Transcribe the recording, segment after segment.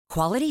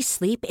Quality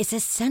sleep is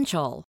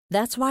essential.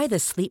 That's why the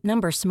Sleep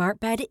Number Smart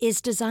Bed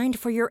is designed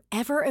for your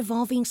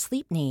ever-evolving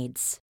sleep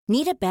needs.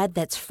 Need a bed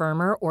that's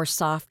firmer or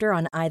softer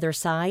on either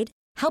side?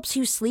 Helps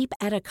you sleep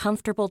at a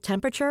comfortable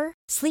temperature?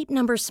 Sleep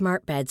Number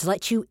Smart Beds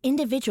let you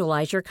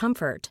individualize your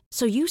comfort,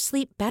 so you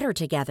sleep better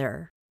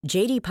together.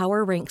 J.D.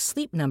 Power ranks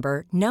Sleep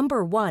Number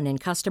number 1 in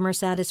customer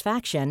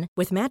satisfaction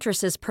with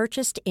mattresses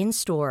purchased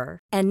in-store.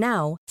 And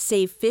now,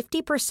 save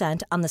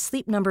 50% on the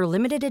Sleep Number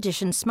Limited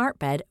Edition Smart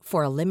Bed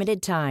for a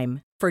limited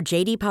time. For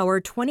J.D. Power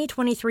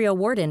 2023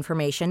 award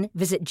information,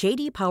 visit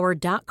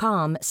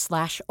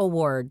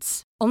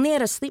jdpower.com/awards. Only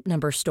at a Sleep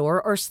Number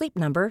store or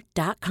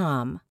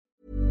sleepnumber.com.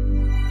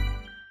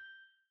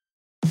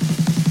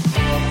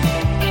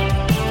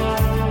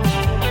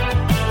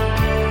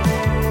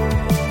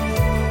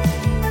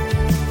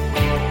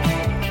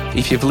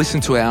 If you've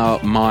listened to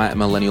our My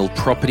Millennial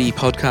Property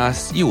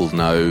podcast, you will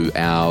know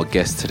our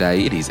guest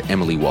today. It is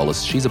Emily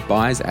Wallace. She's a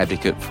buyer's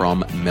advocate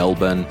from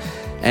Melbourne.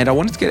 And I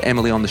wanted to get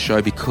Emily on the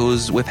show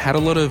because we've had a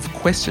lot of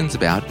questions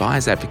about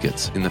buyer's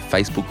advocates in the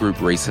Facebook group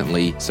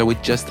recently. So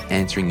we're just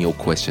answering your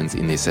questions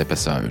in this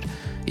episode.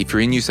 If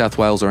you're in New South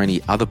Wales or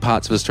any other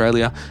parts of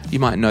Australia, you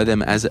might know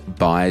them as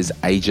buyer's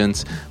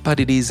agents,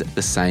 but it is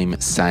the same.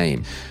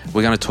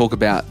 We're going to talk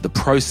about the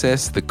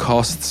process, the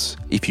costs,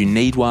 if you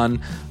need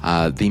one,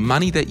 the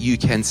money that you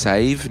can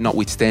save,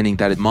 notwithstanding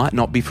that it might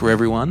not be for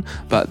everyone,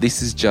 but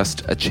this is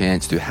just a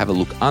chance to have a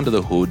look under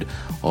the hood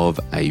of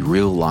a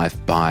real-life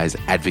buyer's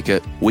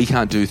advocate. We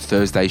can't do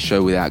Thursday's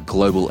show without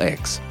Global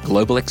X.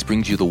 Global X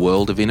brings you the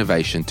world of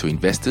innovation to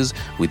investors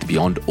with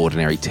beyond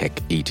ordinary tech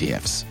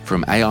ETFs.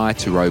 From AI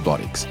to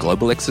robotics,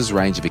 Global X's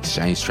range of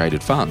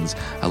exchange-traded funds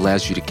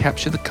allows you to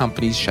capture the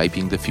companies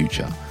shaping the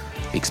future.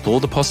 Explore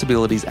the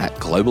possibilities at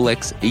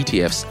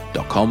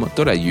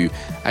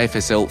globalxetfs.com.au.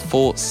 AFSL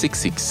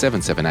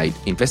 466778.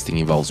 Investing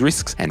involves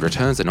risks and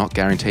returns are not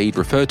guaranteed.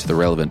 Refer to the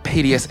relevant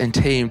PDS and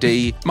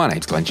TMD. My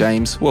name's Glenn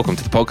James. Welcome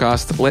to the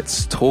podcast.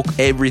 Let's talk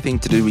everything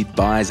to do with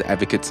buyers,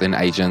 advocates and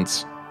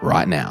agents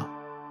right now.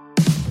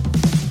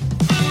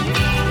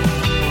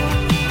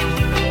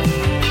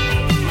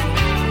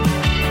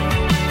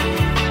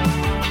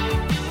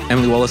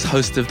 Emily Wallace,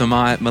 host of the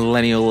My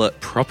Millennial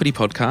Property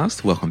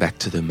podcast. Welcome back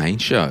to the main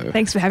show.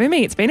 Thanks for having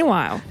me. It's been a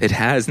while. It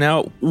has.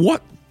 Now,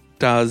 what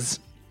does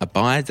a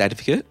buyer's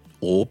advocate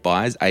or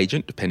buyer's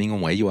agent, depending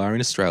on where you are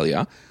in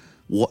Australia,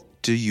 what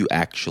do you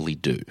actually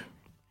do?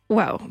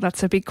 Well,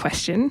 that's a big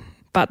question.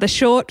 But the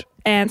short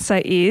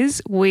answer is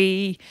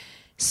we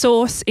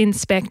source,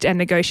 inspect and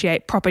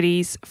negotiate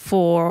properties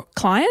for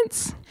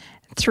clients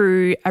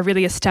through a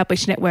really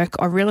established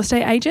network of real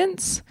estate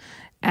agents.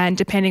 And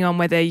depending on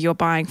whether you're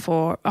buying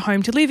for a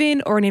home to live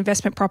in or an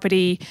investment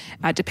property,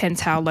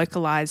 depends how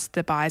localised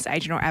the buyer's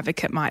agent or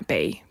advocate might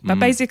be. But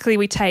basically,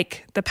 we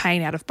take the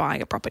pain out of buying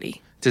a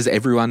property. Does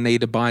everyone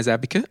need a buyer's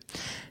advocate?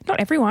 Not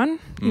everyone.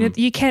 You know,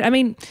 you can. I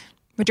mean,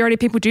 majority of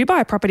people do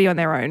buy a property on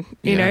their own.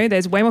 You know,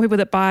 there's way more people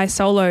that buy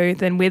solo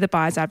than with a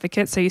buyer's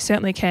advocate. So you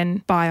certainly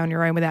can buy on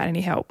your own without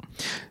any help.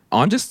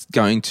 I'm just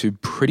going to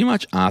pretty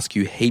much ask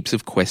you heaps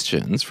of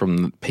questions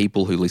from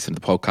people who listen to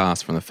the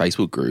podcast from the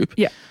Facebook group.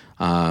 Yeah.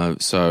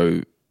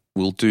 So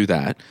we'll do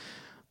that.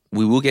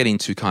 We will get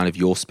into kind of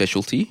your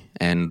specialty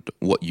and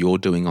what you're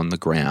doing on the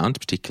ground,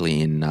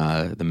 particularly in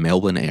the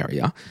Melbourne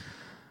area.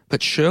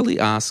 But Shirley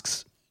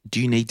asks,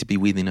 do you need to be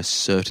within a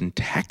certain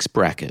tax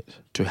bracket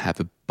to have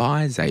a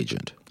buyer's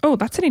agent? Oh,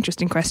 that's an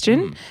interesting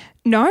question.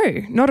 No,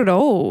 not at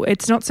all.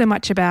 It's not so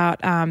much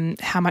about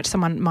how much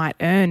someone might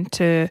earn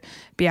to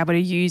be able to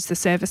use the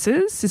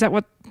services. Is that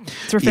what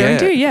it's referring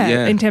to?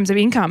 Yeah, in terms of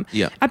income.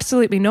 Yeah.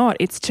 Absolutely not.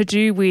 It's to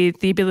do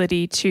with the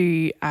ability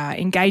to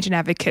engage an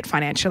advocate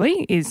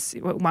financially is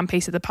one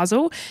piece of the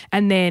puzzle.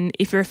 And then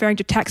if you're referring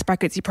to tax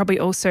brackets, you're probably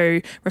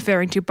also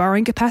referring to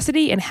borrowing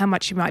capacity and how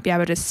much you might be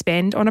able to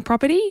spend on a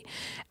property.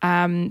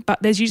 But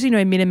there's usually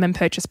no minimum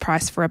purchase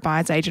price for a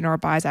buyer's agent or a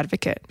buyer's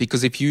advocate.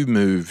 Because if you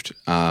moved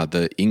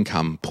the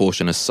income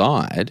portion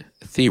aside,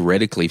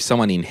 theoretically, if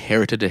someone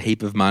inherited a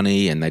heap of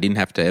money and they didn't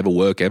have to ever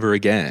work ever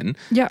again,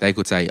 they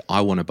could say,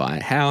 I want to buy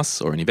a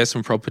house or an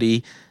investment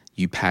property.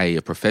 You pay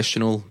a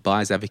professional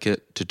buyer's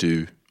advocate to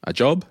do a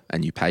job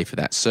and you pay for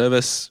that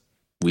service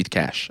with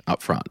cash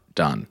upfront.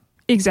 Done.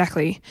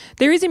 Exactly.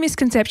 There is a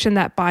misconception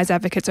that buyer's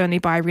advocates only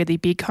buy really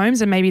big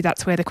homes, and maybe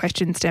that's where the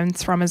question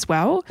stems from as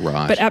well.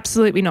 Right. But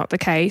absolutely not the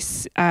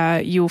case.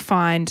 You'll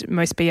find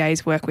most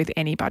BAs work with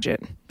any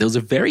budget. There was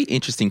a very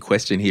interesting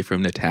question here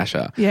from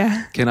Natasha.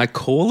 Yeah. Can I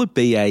call a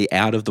BA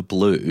out of the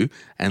blue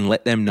and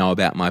let them know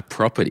about my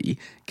property?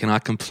 Can I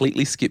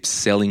completely skip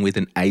selling with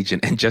an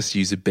agent and just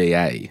use a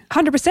BA?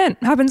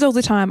 100%. Happens all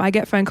the time. I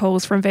get phone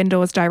calls from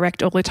vendors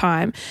direct all the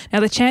time. Now,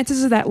 the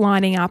chances of that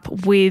lining up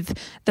with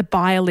the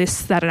buyer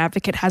lists that an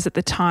advocate has at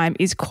the time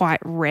is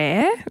quite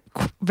rare,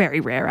 very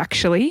rare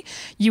actually.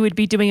 You would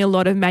be doing a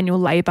lot of manual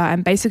labour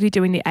and basically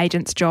doing the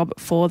agent's job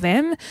for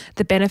them.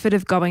 The benefit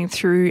of going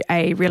through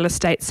a real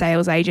estate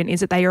sales agent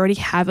is that they already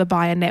have a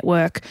buyer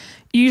network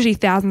usually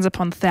thousands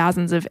upon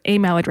thousands of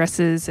email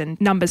addresses and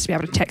numbers to be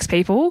able to text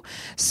people.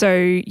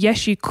 So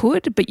yes, you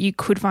could, but you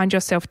could find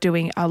yourself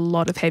doing a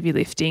lot of heavy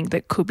lifting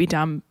that could be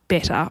done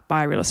better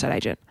by a real estate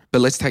agent. But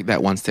let's take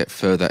that one step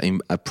further.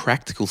 In a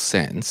practical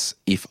sense,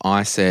 if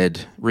I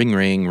said, ring,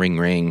 ring, ring,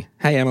 ring,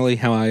 hey, Emily,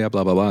 how are you?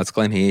 Blah, blah, blah. It's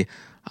Glenn here.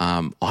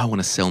 I want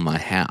to sell my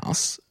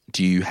house.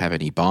 Do you have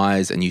any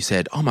buyers? And you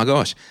said, oh my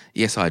gosh,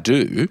 yes, I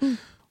do.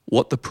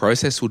 What the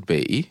process would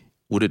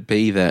it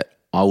be that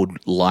I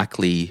would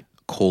likely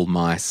call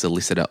my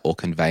solicitor or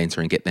conveyancer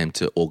and get them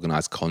to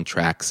organise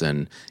contracts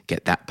and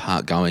get that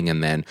part going,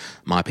 and then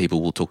my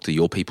people will talk to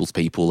your people's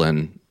people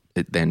and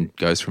it then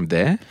goes from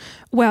there?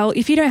 Well,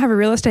 if you don't have a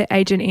real estate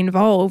agent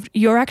involved,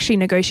 you're actually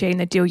negotiating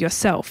the deal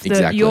yourself.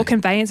 Exactly. Your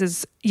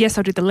conveyancers, yes,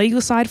 I'll do the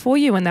legal side for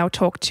you and they'll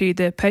talk to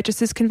the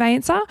purchaser's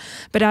conveyancer.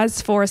 But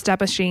as for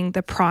establishing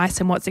the price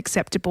and what's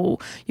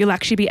acceptable, you'll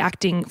actually be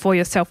acting for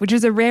yourself, which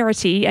is a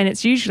rarity, and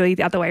it's usually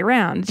the other way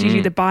around. It's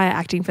usually the buyer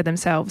acting for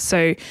themselves.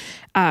 So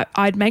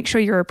I'd make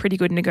sure you're a pretty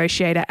good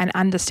negotiator and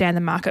understand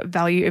the market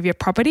value of your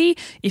property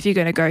if you're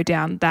going to go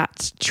down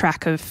that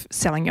track of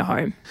selling your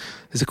home.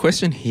 There's a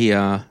question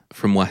here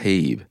from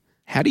Wahib.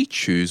 How do you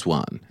choose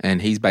one?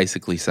 And he's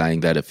basically saying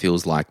that it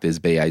feels like there's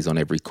BAs on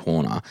every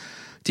corner.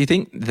 Do you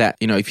think that,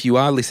 if you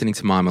are listening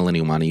to My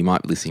Millennial Money, you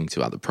might be listening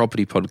to other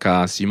property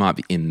podcasts, you might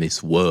be in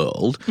this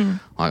world.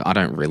 I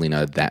don't really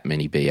know that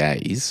many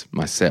BAs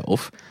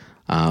myself,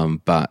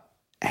 but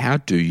how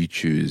do you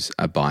choose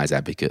a buyer's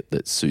advocate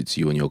that suits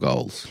you and your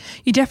goals?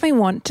 You definitely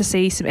want to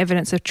see some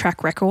evidence of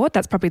track record.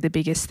 That's probably the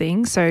biggest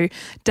thing. So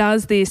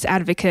does this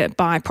advocate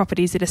buy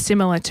properties that are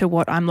similar to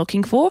what I'm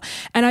looking for?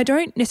 And I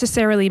don't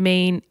necessarily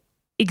mean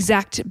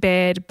exact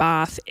bed,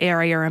 bath,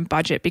 area and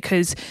budget,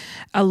 because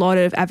a lot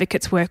of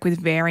advocates work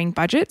with varying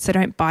budgets. They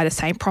don't buy the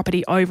same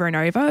property over and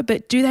over,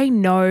 but do they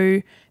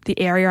know the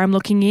area I'm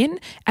looking in?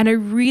 And a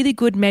really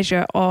good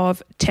measure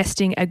of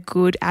testing a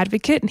good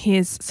advocate, and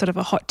here's sort of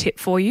a hot tip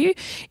for you,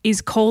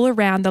 is call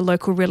around the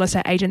local real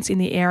estate agents in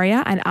the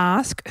area and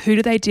ask who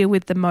do they deal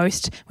with the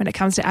most when it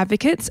comes to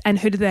advocates and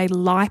who do they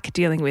like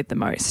dealing with the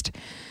most.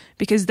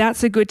 Because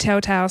that's a good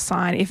telltale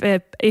sign.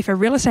 If a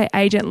real estate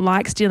agent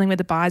likes dealing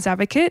with a buyer's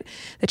advocate,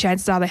 the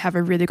chances are they have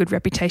a really good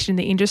reputation in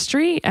the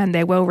industry and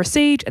they're well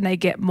received and they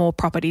get more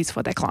properties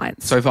for their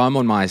clients. So if I'm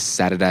on my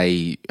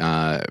Saturday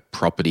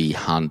property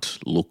hunt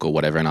look or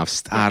whatever, and I've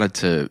started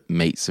to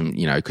meet some,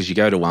 because you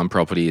go to one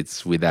property,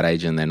 it's with that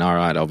agent, then all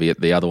right, I'll be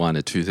at the other one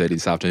at 2:30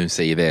 this afternoon,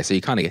 see you there. So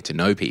you kind of get to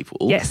know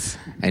people. Yes.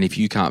 And if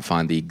you can't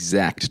find the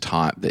exact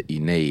type that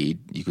you need,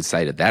 you could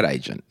say to that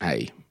agent,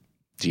 hey,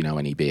 do you know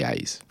any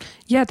BAs?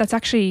 Yeah, that's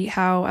actually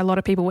how a lot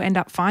of people end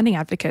up finding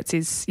advocates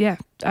is,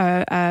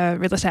 a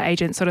real estate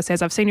agent sort of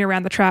says, I've seen you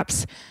around the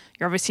traps,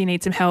 you obviously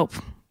need some help.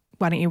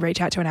 Why don't you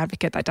reach out to an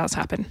advocate? That does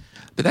happen.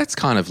 But that's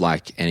kind of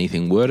like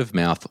anything. Word of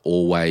mouth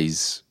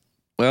always,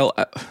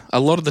 a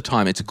lot of the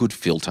time it's a good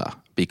filter,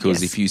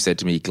 because if you said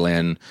to me,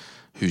 Glenn,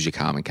 who's your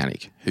car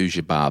mechanic? Who's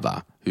your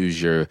barber?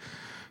 Who's your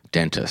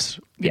dentist?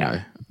 You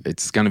know,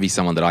 it's going to be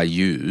someone that I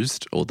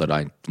used or that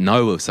I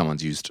know of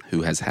someone's used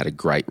who has had a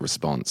great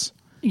response.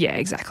 Yeah,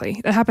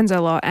 exactly. That happens a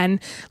lot. And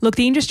look,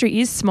 the industry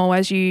is small,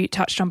 as you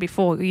touched on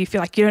before. You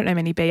feel like you don't know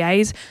many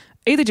BAs.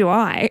 Either do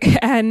I.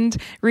 And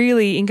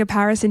really, in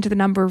comparison to the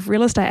number of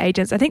real estate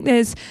agents, I think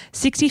there's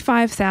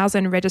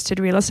 65,000 registered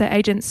real estate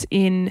agents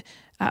in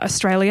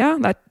Australia.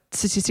 That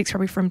statistics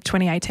probably from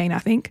 2018, I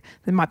think.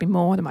 There might be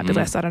more, there might be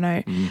less, I don't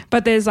know.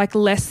 But there's like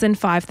less than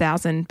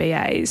 5,000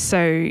 BAs.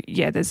 So,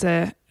 there's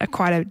a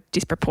quite a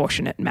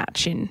disproportionate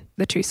match in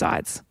the two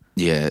sides.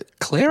 Yeah.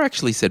 Claire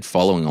actually said,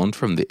 following on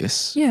from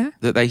this,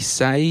 that they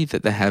say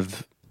that they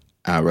have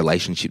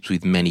relationships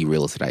with many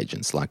real estate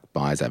agents, like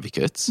buyers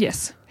advocates.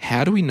 Yes.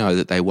 How do we know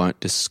that they won't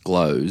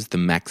disclose the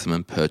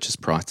maximum purchase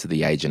price to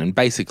the agent and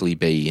basically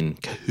be in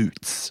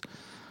cahoots?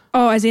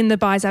 Oh, as in the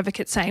buyer's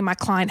advocate saying my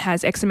client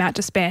has X amount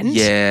to spend?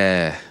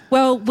 Yeah.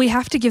 Well, we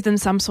have to give them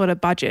some sort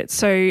of budget.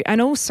 So,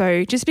 and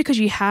also, just because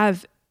you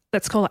have,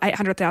 let's call it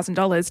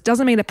 $800,000,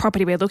 doesn't mean the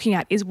property we're looking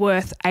at is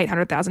worth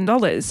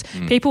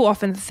 $800,000. People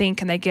often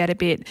think, and they get a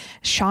bit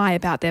shy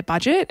about their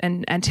budget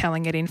and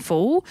telling it in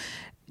full.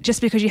 Just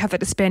because you have that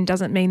to spend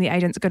doesn't mean the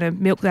agent's going to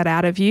milk that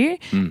out of you.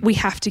 We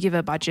have to give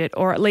a budget,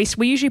 or at least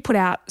we usually put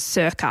out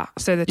circa.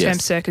 So the term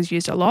circa is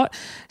used a lot.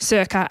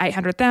 Circa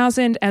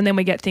 800,000, and then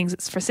we get things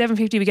for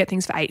 750, we get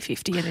things for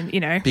 850, and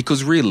then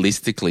Because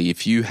realistically,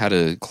 if you had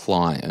a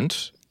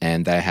client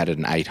and they had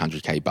an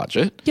 800K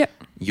budget,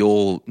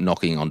 you're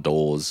knocking on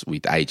doors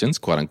with agents,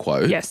 quote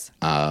unquote. Yes.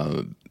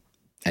 And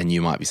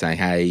you might be saying,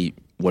 hey,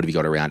 what have you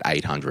got around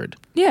 800?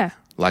 Yeah.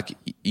 Like,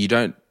 you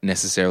don't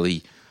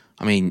necessarily,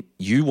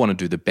 you want to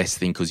do the best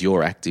thing because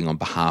you're acting on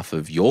behalf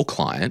of your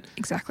client.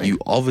 Exactly. You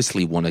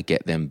obviously want to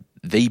get them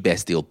the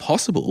best deal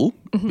possible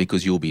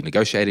because you'll be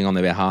negotiating on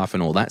their behalf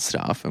and all that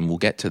stuff, and we'll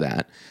get to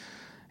that.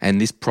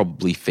 And this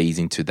probably feeds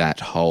into that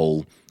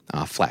whole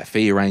flat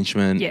fee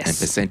arrangement and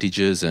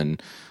percentages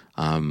and,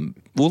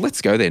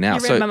 let's go there now.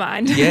 You read my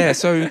mind.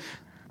 So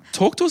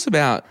talk to us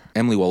about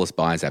Emily Wallace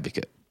Buyers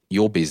Advocate,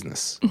 your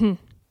business.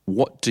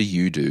 What do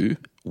you do,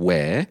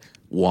 where,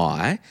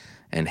 why,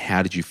 and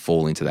how did you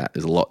fall into that?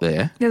 There's a lot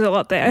there. There's a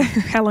lot there.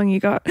 How long you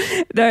got?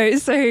 No,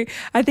 so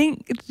I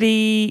think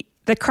the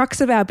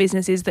crux of our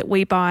business is that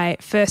we buy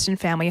first and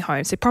family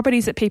homes, so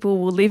properties that people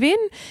will live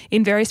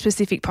in very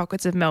specific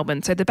pockets of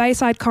Melbourne. So the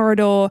Bayside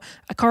corridor,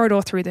 a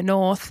corridor through the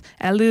north,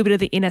 and a little bit of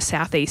the inner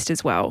southeast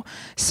as well.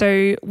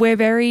 So we're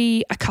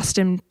very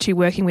accustomed to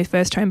working with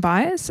first home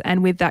buyers,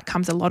 and with that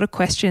comes a lot of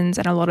questions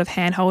and a lot of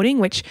hand-holding,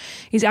 which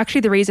is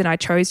actually the reason I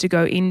chose to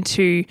go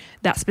into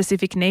that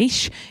specific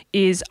niche.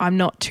 Is I'm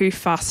not too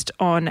fussed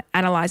on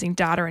analysing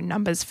data and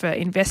numbers for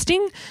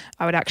investing.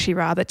 I would actually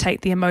rather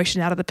take the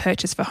emotion out of the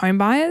purchase for home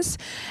buyers.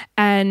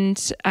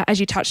 And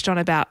as you touched on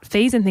about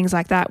fees and things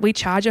like that, we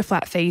charge a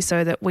flat fee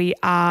so that we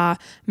are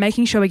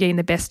making sure we're getting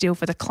the best deal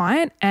for the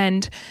client.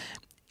 And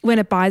when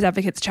a buyer's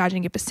advocate's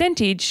charging a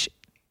percentage,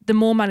 the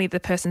more money the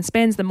person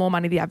spends, the more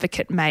money the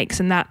advocate makes.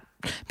 And that,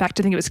 back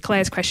to I think it was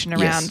Claire's question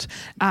around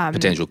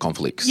potential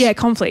conflicts. Yeah,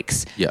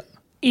 conflicts. Yeah.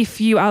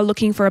 If you are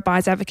looking for a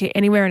buyer's advocate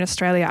anywhere in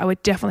Australia, I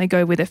would definitely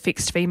go with a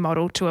fixed fee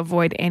model to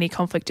avoid any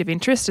conflict of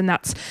interest. And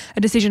that's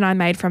a decision I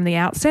made from the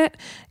outset.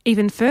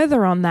 Even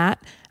further on that,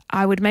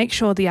 I would make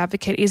sure the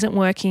advocate isn't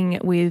working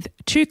with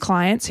two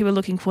clients who are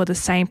looking for the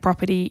same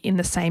property in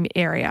the same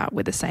area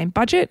with the same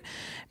budget,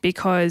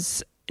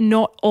 because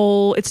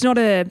it's not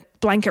a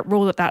blanket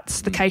rule that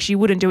that's the case. You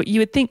wouldn't do it. You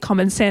would think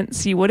common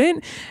sense you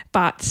wouldn't,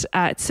 but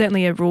it's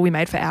certainly a rule we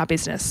made for our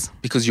business.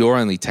 Because you're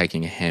only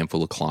taking a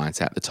handful of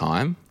clients at the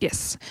time?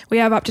 Yes. We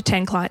have up to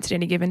 10 clients at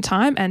any given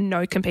time and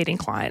no competing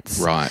clients.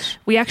 Right.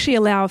 We actually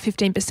allow a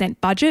 15%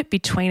 budget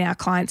between our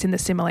clients in the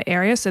similar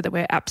area so that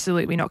we're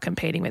absolutely not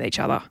competing with each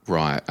other.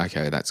 Right.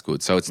 Okay, that's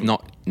good. So it's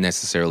not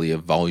necessarily a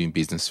volume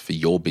business for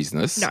your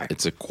business. No.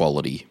 It's a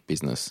quality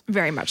business.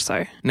 Very much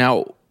so.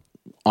 Now,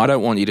 I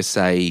don't want you to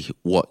say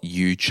what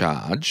you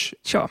charge.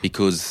 Sure.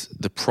 Because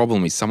the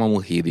problem is someone will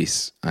hear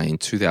this in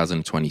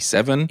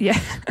 2027. Yeah.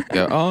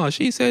 Go, oh,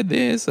 she said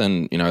this,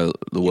 and, the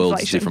world's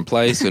Inflation. a different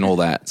place and all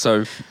that.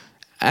 So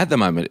at the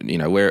moment,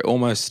 we're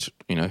almost,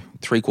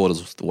 3/4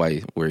 of the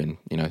way we're in,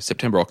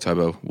 September,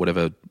 October,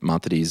 whatever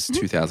month it is,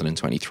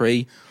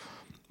 2023.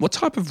 What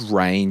type of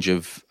range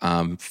of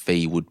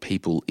fee would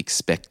people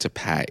expect to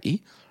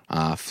pay,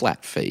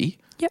 flat fee,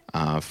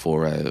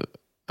 for a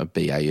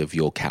BA of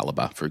your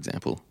calibre, for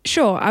example?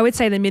 Sure. I would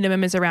say the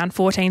minimum is around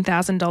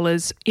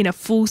 $14,000 in a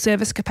full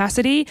service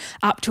capacity,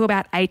 up to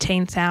about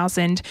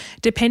 $18,000,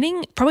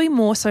 depending, probably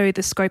more so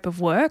the scope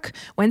of work.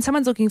 When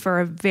someone's looking for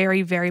a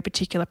very, very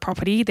particular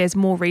property, there's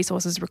more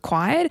resources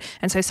required.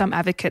 And so some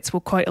advocates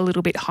will quote a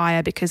little bit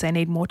higher because they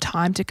need more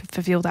time to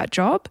fulfill that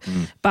job.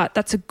 But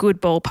that's a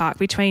good ballpark.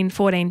 Between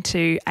 $14,000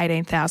 to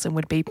 $18,000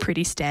 would be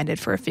pretty standard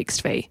for a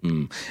fixed fee.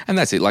 And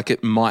that's it. Like,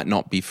 it might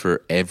not be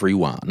for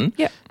everyone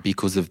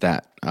because of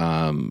that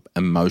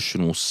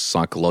emotional,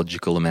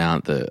 psychological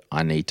amount that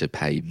I need to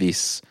pay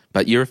this,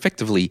 but you're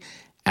effectively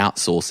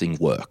outsourcing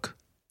work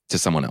to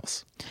someone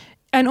else.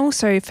 And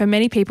also for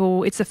many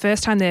people, it's the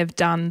first time they've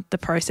done the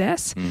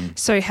process.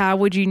 So how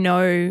would you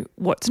know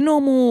what's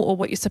normal or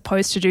what you're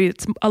supposed to do?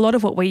 It's a lot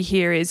of what we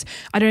hear is,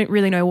 I don't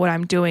really know what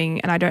I'm doing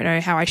and I don't know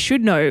how I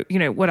should know,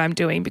 what I'm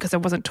doing because I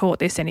wasn't taught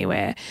this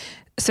anywhere.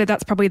 So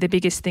that's probably the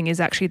biggest thing, is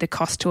actually the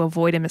cost to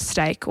avoid a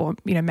mistake or,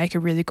 make a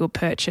really good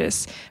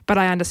purchase. But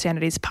I understand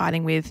it is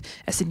parting with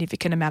a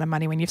significant amount of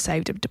money when you've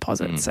saved a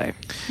deposit. So,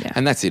 yeah.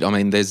 And that's it. I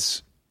mean,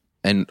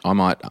 and I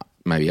might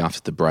maybe after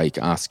the break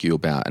ask you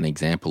about an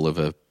example of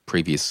a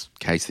previous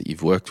case that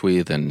you've worked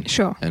with and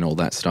all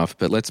that stuff.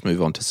 But let's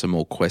move on to some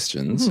more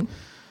questions.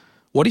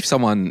 What if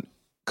someone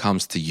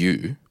comes to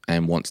you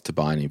and wants to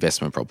buy an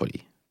investment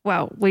property?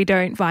 Well, we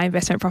don't buy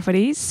investment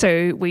properties,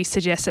 so we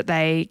suggest that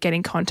they get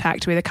in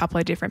contact with a couple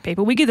of different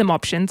people. We give them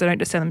options. I don't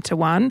just send them to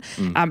one.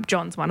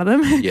 John's one of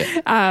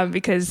them.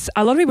 Because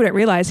a lot of people don't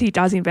realise he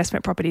does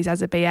investment properties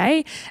as a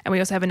BA, and we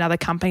also have another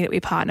company that we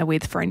partner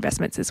with for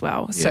investments as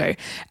well. So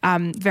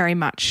very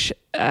much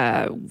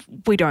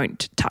we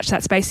don't touch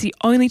that space. The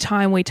only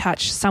time we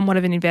touch somewhat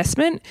of an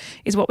investment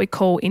is what we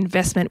call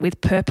investment with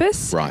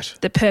purpose. Right.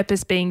 The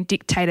purpose being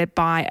dictated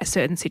by a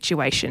certain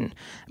situation.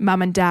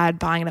 Mum and dad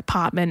buying an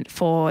apartment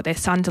for their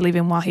son to live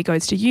in while he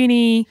goes to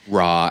uni.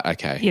 Right,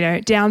 okay.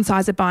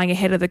 Downsizer buying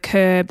ahead of the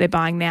curve. They're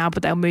buying now,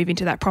 but they'll move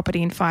into that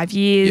property in 5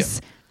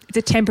 years. It's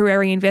a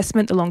temporary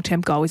investment. The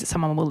long-term goal is that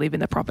someone will live in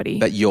the property.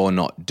 But you're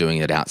not doing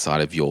it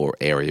outside of your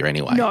area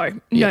anyway? No.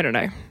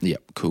 Yeah,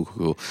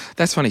 cool.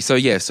 That's funny. So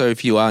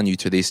if you are new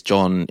to this,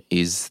 John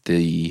is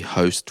the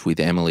host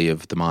with Emily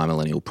of the My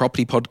Millennial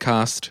Property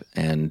podcast,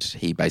 and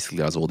he basically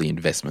does all the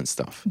investment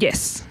stuff.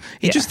 Yes.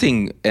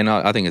 Interesting, and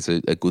I think it's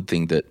a good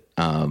thing that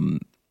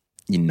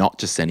you're not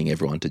just sending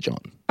everyone to John.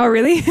 Oh,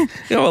 really? I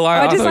just thought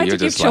like you were to give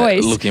just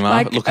choice.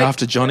 look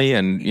after Johnny,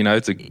 and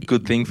it's a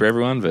good thing for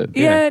everyone. But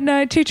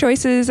no, two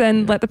choices,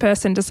 and let the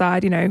person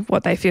decide,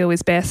 what they feel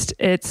is best.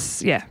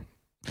 It's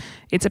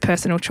a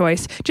personal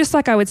choice. Just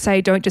like I would say,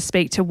 don't just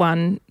speak to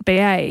one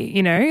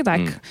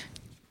BA.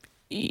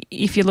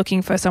 If you're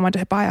looking for someone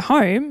to buy a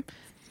home,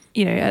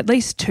 at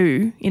least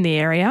two in the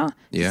area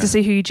to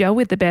see who you gel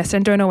with the best,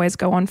 and don't always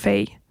go on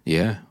fee.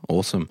 Yeah,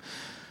 awesome.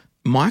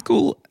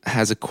 Michael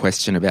has a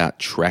question about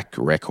track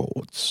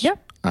records.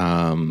 Yep.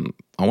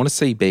 I want to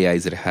see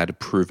BAs that have had a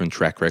proven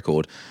track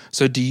record.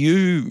 So do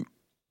you,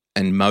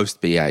 and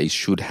most BAs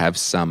should have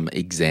some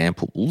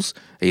examples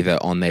either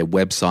on their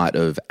website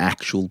of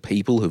actual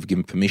people who've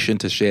given permission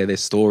to share their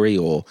story,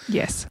 or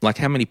Yes. like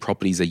how many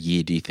properties a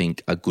year do you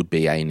think a good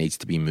BA needs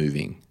to be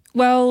moving?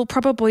 Well,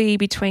 probably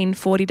between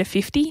 40 to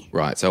 50.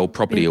 Right, so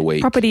property a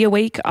week. Property a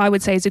week, I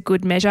would say, is a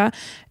good measure.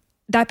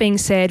 That being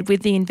said,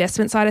 with the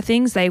investment side of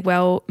things, they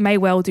may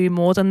well do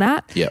more than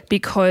that. Yep.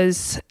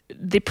 Because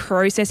the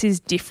process is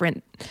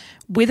different.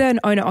 With an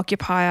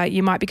owner-occupier,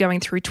 you might be going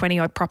through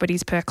 20-odd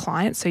properties per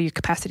client, so your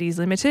capacity is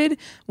limited.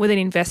 With an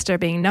investor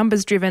being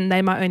numbers-driven,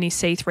 they might only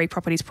see 3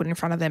 properties put in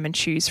front of them and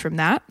choose from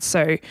that.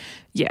 So,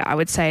 yeah, I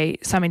would say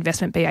some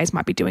investment BAs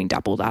might be doing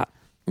double that.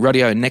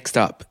 Radio, next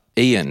up,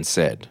 Ian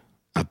said,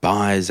 a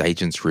buyer's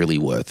agent's really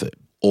worth it.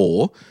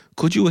 Or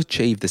could you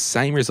achieve the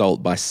same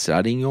result by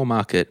studying your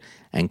market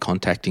and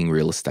contacting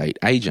real estate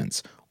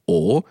agents?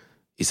 Or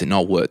is it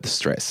not worth the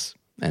stress?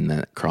 And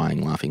that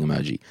crying, laughing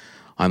emoji.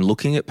 I'm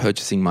looking at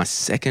purchasing my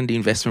second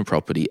investment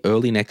property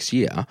early next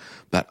year,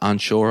 but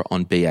unsure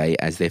on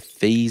BA as their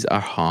fees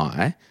are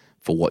high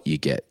for what you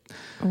get.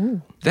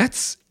 Ooh.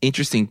 That's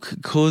interesting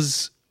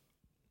because,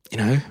 you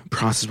know,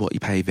 price is what you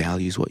pay,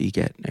 value is what you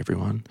get,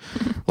 everyone.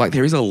 Like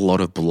there is a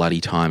lot of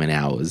bloody time and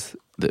hours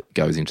that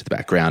goes into the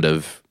background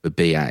of a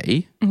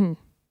BA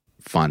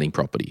finding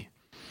property.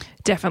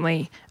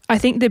 Definitely. I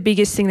think the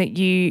biggest thing that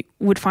you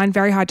would find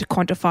very hard to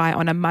quantify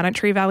on a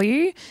monetary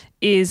value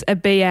is a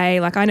BA.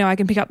 Like I know I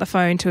can pick up the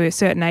phone to a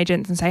certain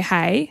agent and say,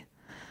 hey,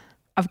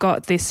 I've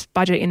got this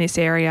budget in this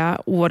area.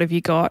 What have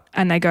you got?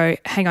 And they go,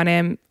 hang on,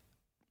 Em,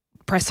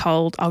 press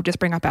hold. I'll just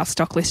bring up our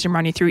stock list and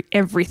run you through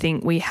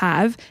everything we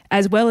have,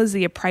 as well as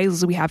the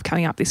appraisals we have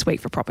coming up this week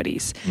for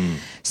properties.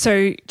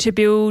 So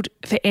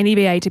for any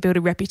BA to build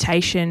a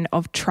reputation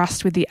of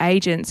trust with the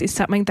agents is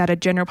something that a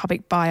general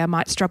public buyer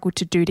might struggle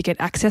to do to get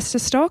access to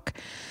stock.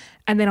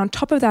 And then on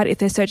top of that, if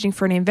they're searching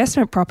for an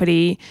investment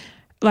property,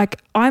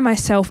 like I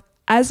myself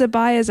as a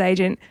buyer's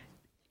agent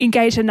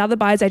engaged another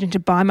buyer's agent to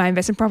buy my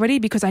investment property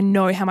because I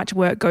know how much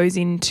work goes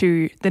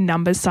into the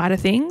numbers side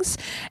of things.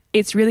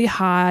 It's really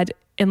hard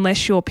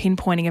unless you're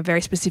pinpointing a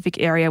very specific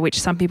area,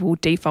 which some people will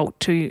default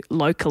to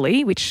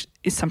locally, which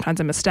is sometimes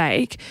a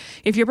mistake.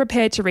 If you're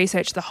prepared to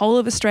research the whole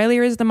of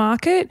Australia as the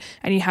market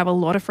and you have a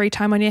lot of free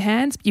time on your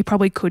hands, you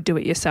probably could do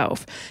it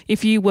yourself.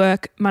 If you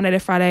work Monday to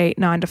Friday,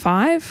 9 to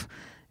 5,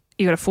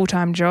 you got a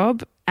full-time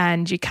job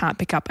and you can't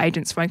pick up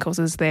agents' phone calls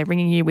as they're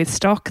ringing you with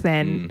stock,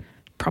 then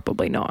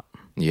probably not.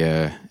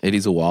 Yeah, it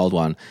is a wild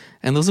one.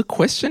 And there's a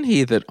question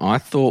here that I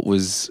thought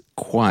was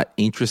quite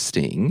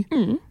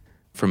interesting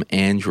from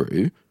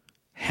Andrew.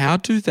 How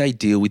do they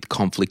deal with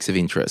conflicts of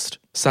interest,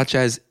 such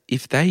as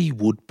if they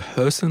would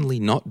personally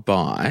not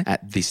buy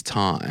at this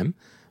time,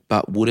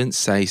 but wouldn't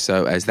say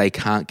so as they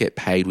can't get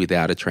paid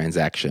without a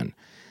transaction?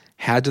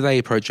 How do they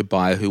approach a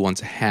buyer who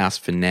wants a house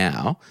for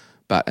now,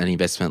 but an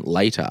investment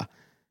later?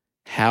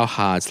 How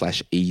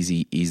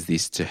hard/easy is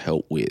this to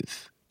help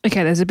with?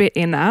 Okay, there's a bit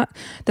in that.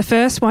 The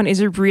first one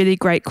is a really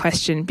great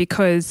question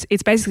because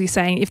it's basically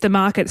saying if the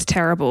market's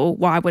terrible,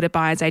 why would a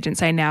buyer's agent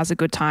say now's a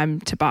good time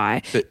to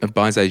buy? But a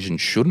buyer's agent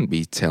shouldn't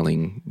be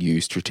telling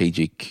you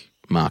strategic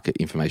market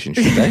information,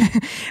 should they?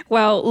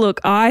 Well,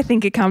 look, I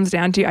think it comes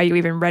down to are you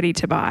even ready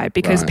to buy?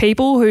 Because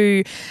people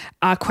who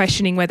are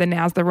questioning whether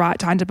now's the right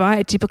time to buy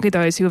are typically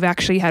those who have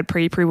actually had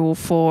pre-approval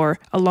for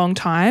a long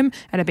time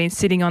and have been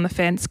sitting on the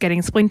fence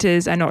getting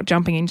splinters and not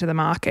jumping into the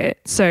market.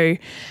 So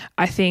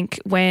I think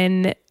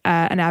when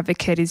an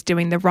advocate is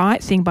doing the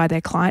right thing by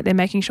their client, they're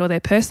making sure they're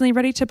personally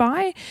ready to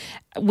buy.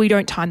 We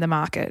don't time the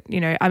market,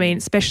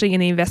 especially in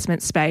the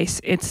investment space,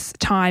 it's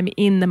time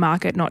in the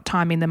market, not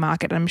time in the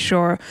market. I'm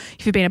sure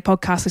if you've been a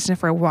podcast listener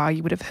for a while,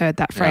 you would have heard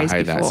that phrase before. I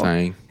hate that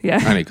saying. Yeah.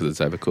 Only because it's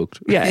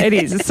overcooked. Yeah, it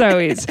is. It so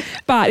is.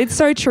 But it's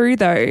so true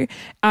though.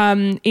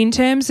 In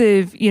terms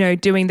of,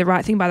 doing the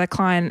right thing by the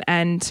client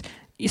and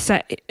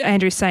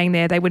Andrew's saying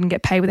there they wouldn't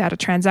get paid without a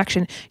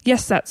transaction.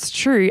 Yes, that's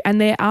true.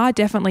 And there are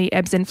definitely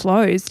ebbs and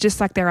flows,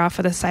 just like there are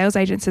for the sales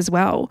agents as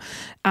well.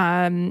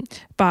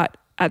 But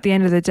at the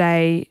end of the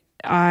day,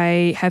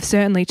 I have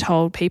certainly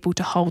told people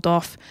to hold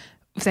off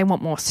if they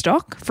want more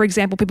stock. For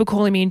example, people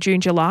calling me in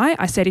June, July,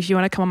 I said, if you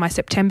want to come on my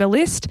September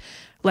list,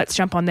 let's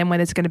jump on them when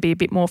there's going to be a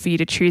bit more for you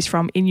to choose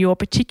from in your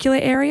particular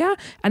area.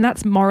 And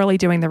that's morally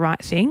doing the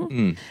right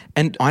thing.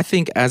 And I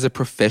think as a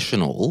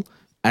professional,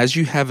 as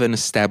you have an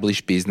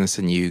established business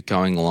and you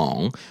going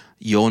along,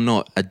 you're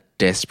not a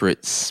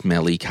desperate,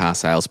 smelly car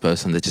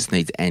salesperson that just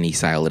needs any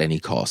sale at any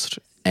cost.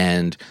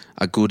 And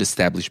a good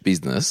established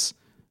business,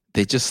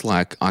 they're just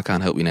like, I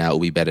can't help you now, it'll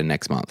be better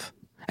next month.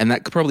 And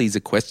that probably is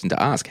a question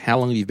to ask. How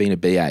long have you been a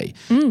BA?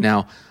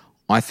 Now,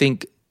 I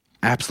think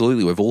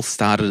absolutely we've all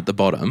started at the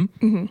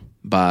bottom,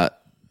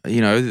 but,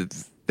 there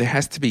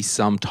has to be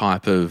some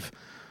type of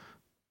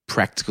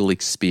practical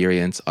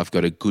experience. I've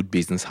got a good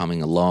business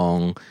humming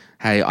along.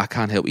 Hey, I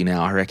can't help you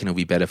now. I reckon it'll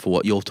be better for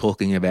what you're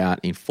talking about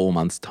in 4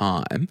 months'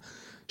 time.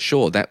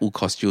 Sure, that will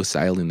cost you a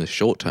sale in the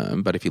short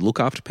term, but if you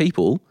look after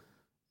people,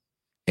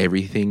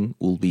 everything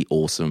will be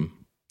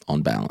awesome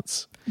on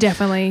balance.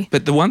 Definitely.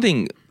 But the one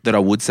thing that I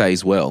would say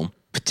as well,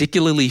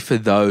 particularly for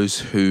those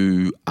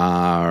who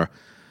are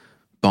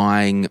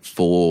buying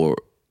for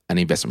an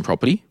investment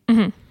property,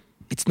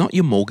 it's not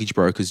your mortgage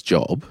broker's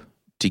job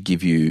to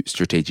give you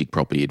strategic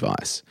property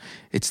advice.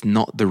 It's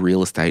not the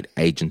real estate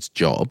agent's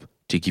job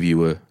to give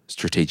you a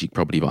strategic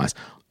property advice.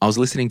 I was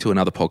listening to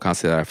another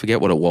podcast today. I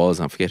forget what it was,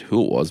 and I forget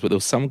who it was, but there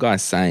was some guy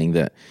saying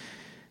that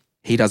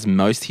he does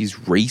most of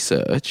his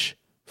research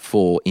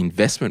for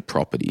investment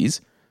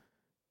properties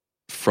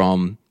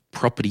from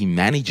property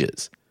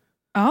managers.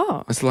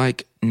 Oh. It's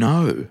like,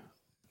 no.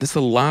 This is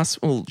the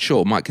last, well,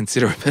 sure, might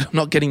consider it, but I'm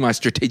not getting my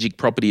strategic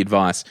property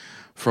advice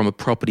from a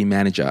property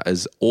manager,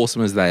 as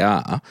awesome as they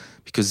are,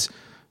 because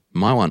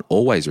my one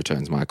always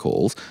returns my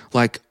calls.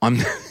 Like, I'm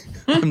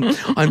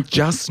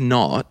just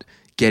not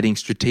getting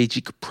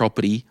strategic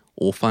property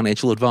or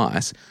financial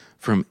advice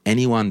from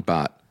anyone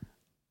but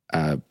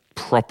a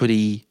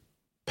property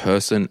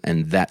person,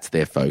 and that's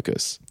their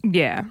focus.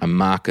 Yeah.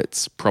 A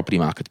property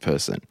markets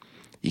person.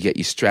 You get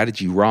your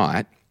strategy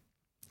right,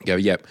 go,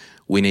 yep,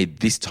 we need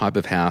this type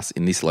of house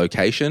in this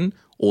location,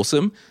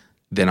 awesome,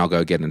 then I'll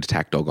go get an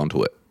attack dog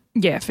onto it.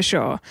 Yeah, for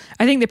sure.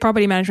 I think the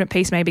property management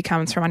piece maybe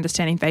comes from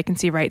understanding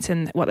vacancy rates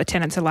and what the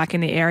tenants are like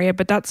in the area,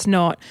 but that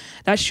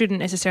shouldn't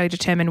necessarily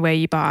determine where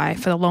you buy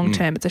for the long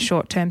term. It's a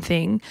short term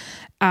thing.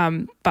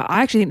 But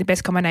I actually think the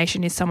best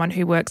combination is someone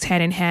who works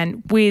hand in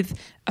hand with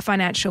a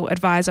financial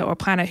advisor or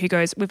planner who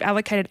goes, we've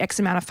allocated X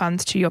amount of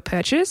funds to your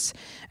purchase.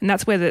 And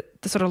that's where the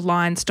sort of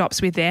line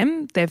stops with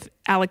them. They've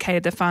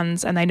allocated the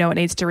funds and they know it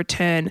needs to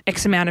return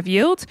X amount of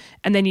yield.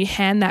 And then you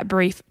hand that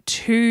brief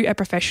to a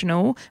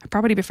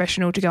property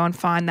professional to go and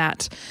find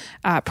that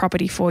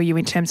property for you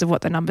in terms of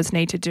what the numbers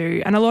need to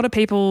do. And a lot of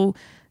people,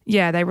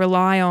 they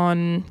rely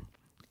on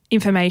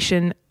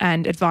information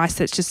and advice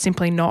that's just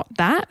simply not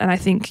that. And I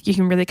think you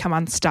can really come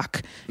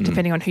unstuck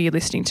depending on who you're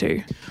listening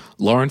to.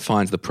 Lauren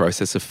finds the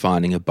process of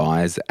finding a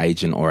buyer's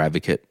agent or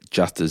advocate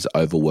just as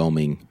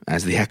overwhelming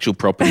as the actual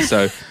property.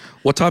 So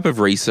what type of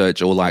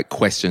research or like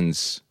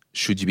questions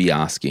should you be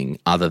asking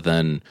other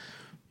than,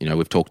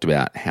 we've talked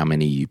about how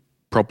many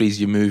properties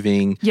you're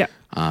moving. Yeah.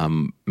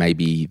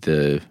 Maybe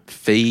the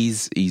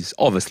fees is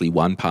obviously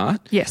one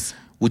part. Yes.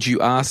 Would you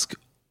ask,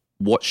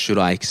 what should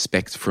I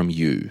expect from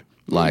you?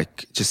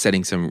 Like just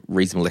setting some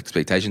reasonable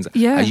expectations.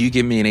 Yeah. Are you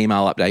giving me an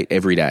email update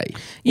every day?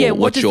 Yeah. Or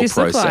What does your this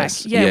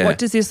process? look like? Yeah. What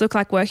does this look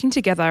like working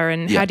together,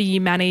 and Yeah. how do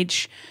you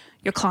manage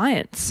your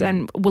clients?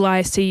 And will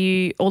I see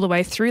you all the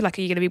way through? Like,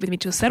 are you going to be with me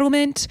till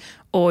settlement,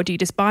 or do you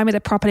just buy me the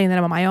property and then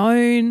I'm on my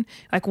own?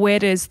 Like, where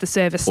does the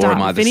service start Or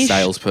am I and the finish?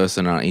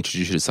 salesperson and I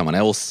introduce you to someone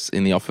else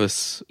in the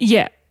office?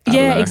 Yeah. I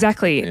don't know.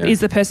 Exactly. Yeah. Is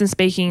the person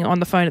speaking on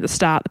the phone at the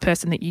start the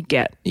person that you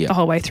get Yeah. the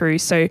whole way through?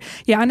 So,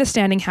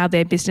 understanding how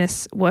their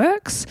business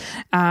works,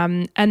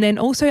 and then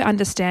also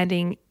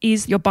understanding,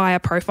 is your buyer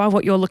profile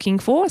what you're looking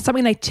for,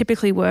 something they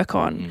typically work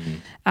on?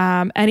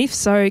 And if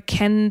so,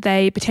 can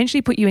they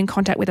potentially put you in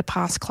contact with a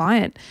past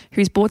client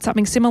who's bought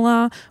something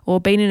similar or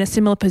been in a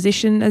similar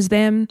position as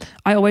them?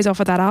 I always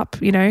offer that up,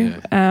 You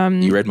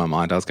read my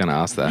mind. I was going to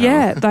ask that.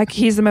 Yeah, like,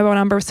 here's the mobile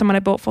number of someone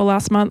I bought for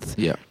last month.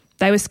 Yeah.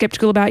 They were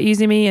skeptical about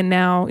using me, and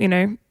now,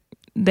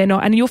 they're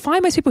not. And you'll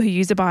find most people who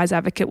use a buyer's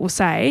advocate will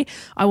say,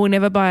 I will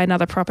never buy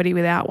another property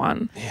without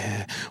one.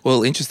 Yeah.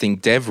 Well, interesting.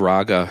 Dev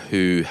Raga,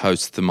 who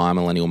hosts the My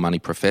Millennial Money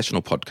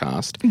Professional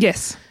podcast.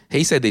 Yes.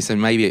 He said this,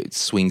 and maybe it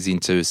swings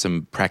into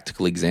some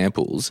practical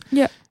examples.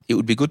 Yeah. It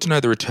would be good to know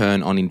the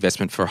return on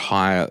investment for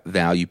higher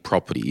value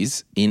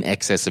properties in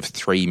excess of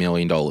 $3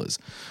 million.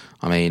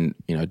 I mean,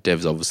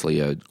 Dev's obviously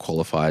a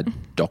qualified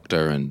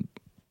doctor and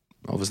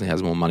obviously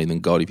has more money than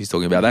God if he's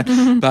talking about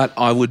that. But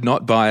I would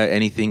not buy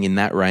anything in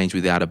that range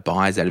without a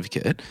buyer's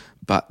advocate.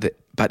 But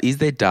is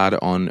there data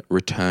on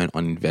return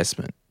on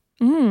investment?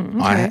 Okay.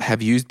 I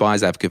have used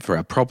buyer's advocate for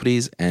our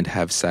properties and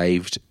have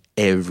saved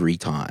every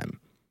time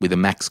with a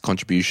max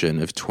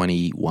contribution of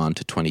 $21,000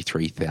 to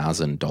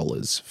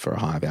 $23,000 for a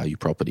higher value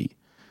property.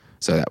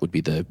 So that would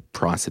be the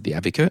price of the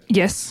advocate.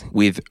 Yes.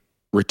 With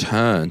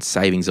return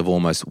savings of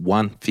almost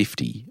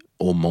 $150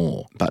 or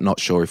more, but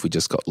not sure if we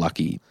just got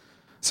lucky.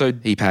 So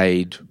he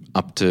paid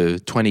up to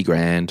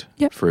 $20,000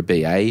 Yep. for a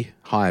BA,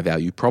 higher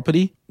value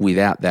property.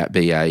 Without that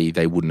BA,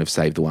 they wouldn't have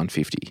saved the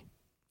 $150.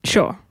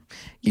 Sure.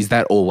 Is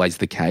that always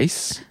the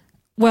case?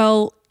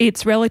 Well,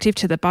 it's relative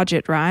to the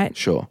budget, right?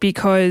 Sure.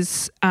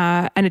 Because,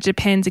 and it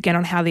depends again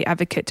on how the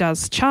advocate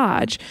does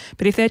charge.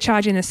 But if they're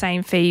charging the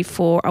same fee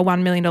for a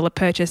 $1 million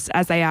purchase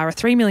as they are a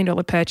 $3 million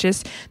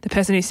purchase, the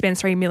person who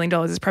spends $3 million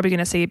is probably going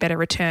to see a better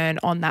return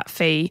on that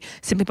fee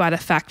simply by the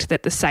fact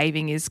that the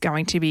saving is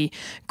going to be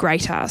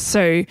greater.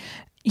 So,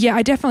 yeah,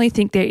 I definitely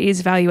think there is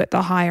value at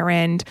the higher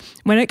end.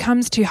 When it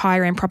comes to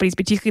higher end properties,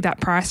 particularly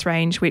that price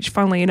range, which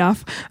funnily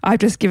enough, I've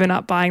just given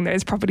up buying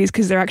those properties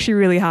because they're actually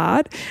really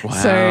hard. Wow.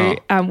 So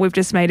we've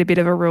just made a bit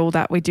of a rule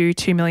that we do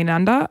 2 million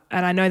under.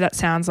 And I know that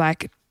sounds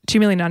like 2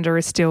 million under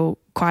is still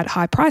quite a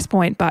high price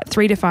point, but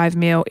 3 to 5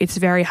 mil, it's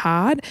very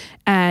hard.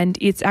 And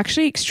it's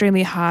actually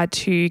extremely hard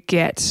to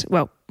get,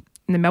 well,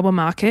 in the Melbourne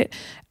market,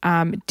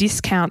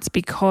 discounts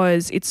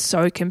because it's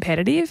so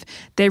competitive.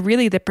 They're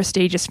really the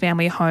prestigious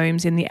family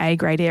homes in the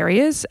A-grade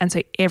areas, and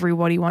so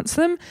everybody wants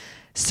them.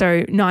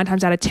 So 9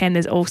 times out of 10,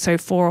 there's also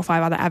 4 or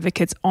 5 other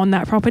advocates on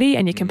that property,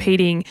 and you're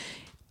competing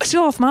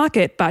still off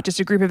market, but just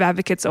a group of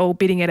advocates all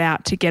bidding it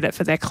out to get it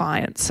for their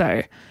clients.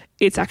 So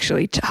it's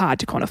actually hard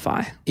to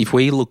quantify. If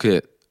we look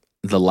at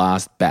the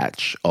last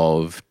batch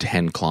of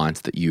 10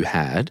 clients that you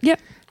had,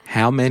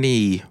 how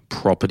many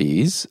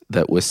properties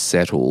that were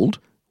settled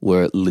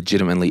were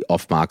legitimately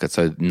off market,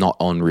 so not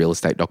on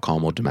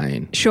realestate.com or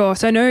Domain? Sure.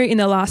 So I know in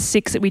the last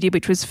 6 that we did,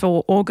 which was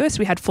for August,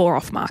 we had 4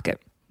 off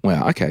market.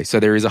 Wow, okay. So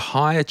there is a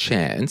higher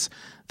chance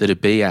that a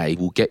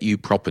BA will get you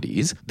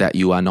properties that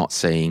you are not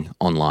seeing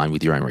online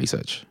with your own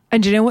research.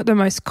 And do you know what the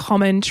most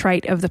common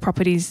trait of the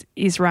properties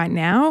is right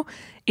now?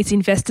 It's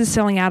investors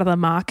selling out of the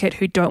market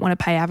who don't want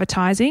to pay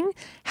advertising,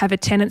 have a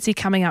tenancy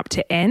coming up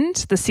to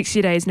end. The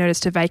 60 days notice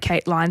to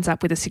vacate lines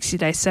up with a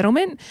 60-day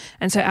settlement.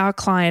 And so our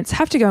clients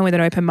have to go in with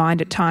an open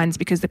mind at times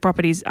because the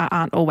properties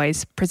aren't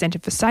always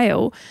presented for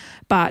sale.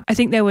 But I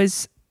think there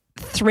was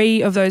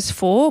 3 of those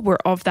 4 were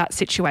of that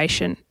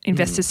situation,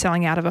 investors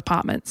selling out of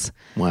apartments.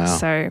 Wow.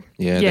 So,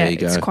 there you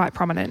go. It's quite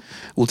prominent.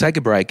 We'll take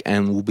a break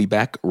and we'll be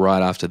back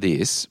right after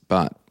this,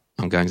 but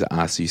I'm going to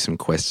ask you some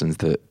questions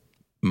that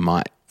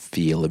might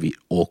feel a bit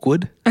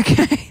awkward.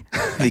 Okay.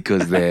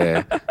 Because they're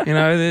a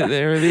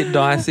bit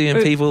dicey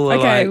and people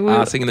are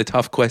asking the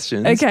tough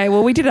questions. Okay,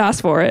 well, we did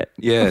ask for it.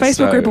 Yeah. The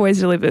Facebook group always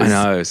delivers. I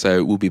know.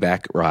 So we'll be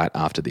back right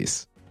after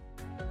this.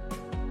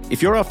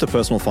 If you're after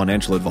personal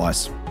financial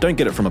advice, don't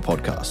get it from a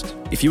podcast.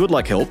 If you would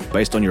like help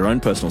based on your own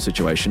personal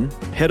situation,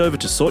 head over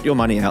to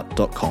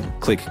sortyourmoneyout.com.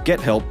 Click Get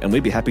Help and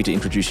we'd be happy to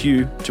introduce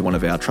you to one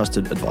of our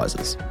trusted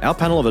advisors. Our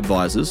panel of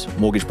advisors,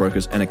 mortgage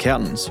brokers and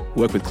accountants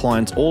work with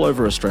clients all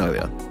over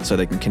Australia so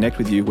they can connect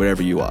with you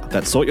wherever you are.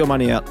 That's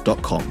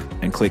sortyourmoneyout.com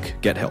and click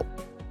Get Help.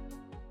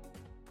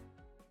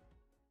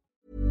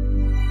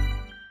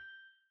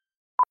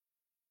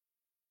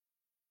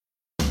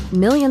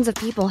 Millions of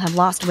people have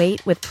lost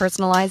weight with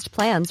personalized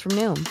plans from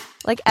Noom.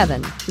 Like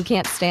Evan, who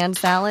can't stand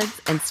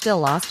salads and still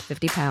lost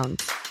 50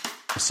 pounds.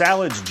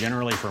 Salads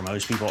generally for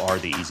most people are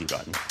the easy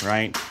button,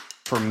 right?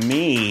 For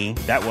me,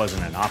 that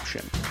wasn't an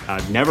option.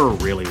 I never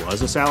really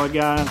was a salad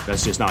guy.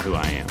 That's just not who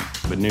I am.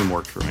 But Noom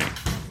worked for me.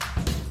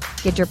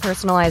 Get your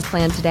personalized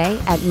plan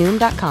today at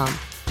Noom.com.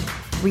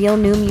 Real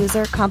Noom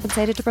user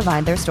compensated to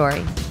provide their story.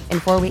 In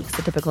 4 weeks,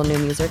 the typical Noom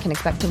user can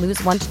expect to lose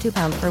 1 to 2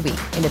 pounds per week.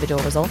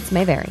 Individual results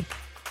may vary.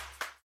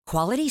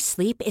 Quality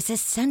sleep is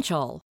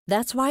essential.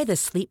 That's why the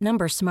Sleep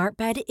Number Smart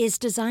Bed is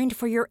designed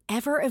for your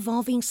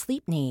ever-evolving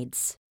sleep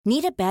needs.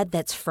 Need a bed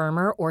that's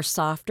firmer or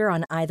softer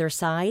on either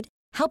side?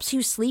 Helps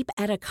you sleep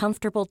at a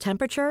comfortable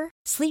temperature?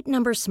 Sleep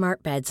Number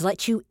Smart Beds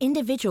let you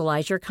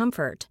individualize your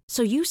comfort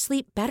so you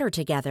sleep better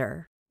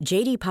together.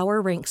 J.D. Power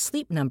ranks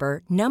Sleep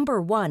Number number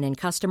 1 in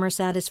customer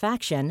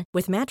satisfaction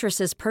with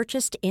mattresses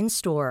purchased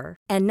in-store.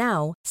 And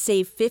now,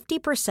 save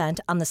 50%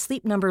 on the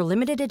Sleep Number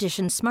Limited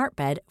Edition Smart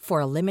Bed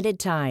for a limited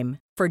time.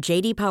 For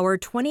J.D. Power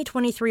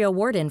 2023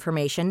 award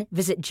information,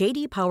 visit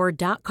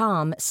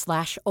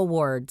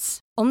jdpower.com/awards.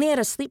 Only at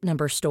a Sleep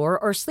Number store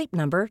or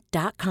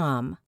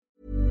sleepnumber.com.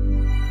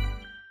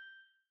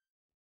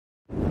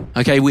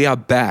 Okay, we are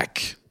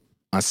back.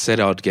 I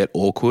said I'd get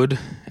awkward,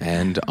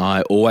 and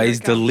I always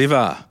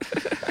deliver.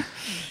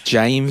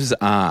 James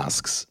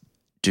asks,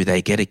 do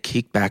they get a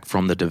kickback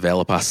from the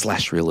developer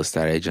 / real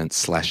estate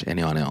agent /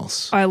 anyone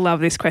else? I love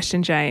this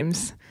question,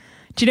 James.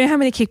 Do you know how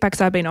many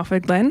kickbacks I've been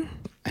offered, Glenn?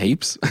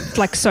 Heaps?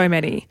 Like so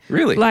many.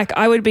 Really? Like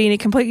I would be in a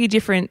completely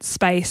different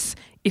space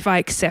if I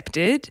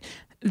accepted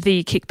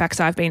the kickbacks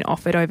I've been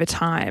offered over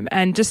time.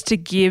 And just to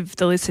give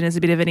the listeners a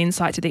bit of an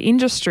insight to the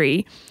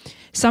industry,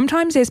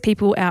 sometimes there's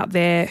people out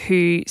there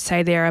who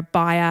say they're a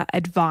buyer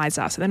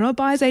advisor. So they're not a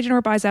buyer's agent or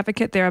a buyer's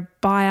advocate, they're a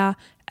buyer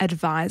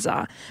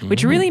advisor,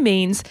 which really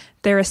means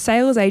they're a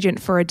sales agent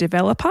for a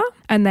developer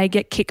and they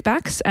get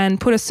kickbacks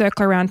and put a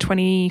circle around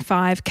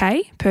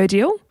 $25,000 per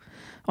deal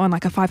on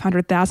like a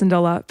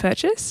 $500,000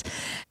 purchase.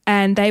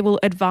 And they will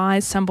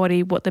advise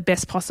somebody what the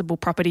best possible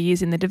property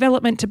is in the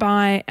development to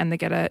buy, and they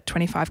get a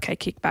 $25,000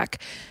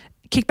 kickback.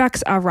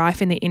 Kickbacks are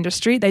rife in the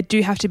industry. They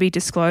do have to be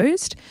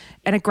disclosed.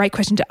 And a great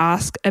question to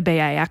ask a BA,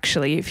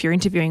 actually, if you're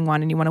interviewing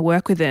one and you want to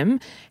work with them,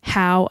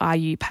 how are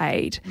you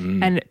paid?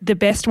 And the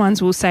best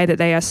ones will say that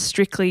they are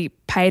strictly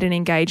paid and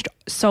engaged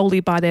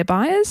solely by their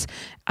buyers.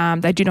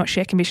 They do not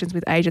share commissions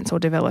with agents or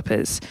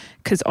developers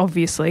because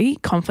obviously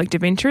conflict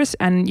of interest.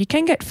 And you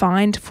can get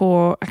fined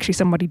for, actually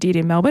somebody did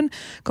in Melbourne,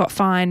 got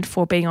fined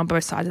for being on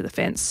both sides of the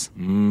fence.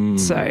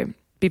 So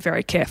be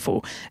very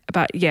careful.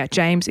 But yeah,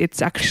 James,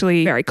 it's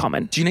actually very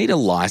common. Do you need a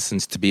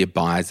license to be a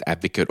buyer's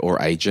advocate or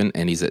agent,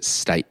 and is it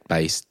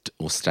state-based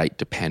or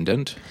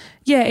state-dependent?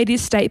 Yeah, it is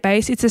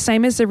state-based. It's the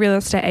same as the real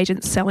estate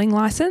agent selling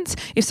license.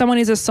 If someone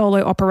is a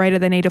solo operator,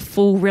 they need a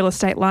full real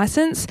estate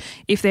license.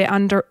 If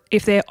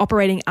they're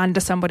operating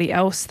under somebody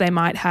else, they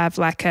might have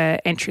like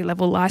a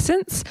entry-level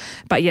license.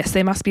 But yes,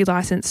 they must be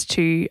licensed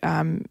to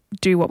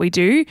do what we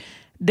do.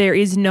 There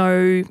is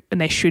no,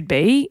 and there should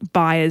be,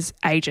 buyer's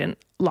agent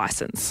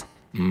license.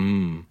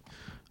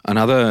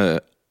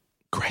 Another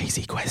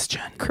crazy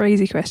question.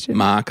 Crazy question.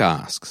 Mark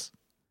asks,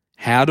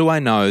 how do I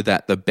know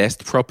that the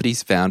best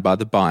properties found by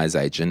the buyer's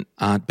agent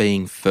aren't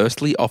being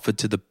firstly offered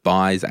to the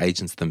buyer's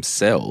agents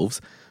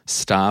themselves,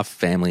 staff,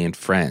 family and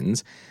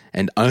friends,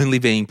 and only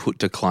being put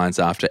to clients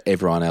after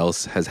everyone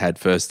else has had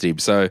first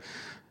dibs? So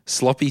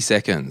sloppy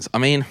seconds. I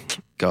mean,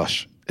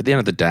 gosh, at the end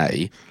of the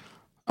day,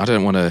 I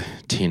don't want to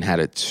tin hat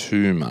it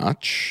too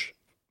much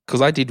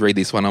because I did read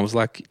this one. I was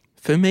like,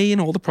 for me and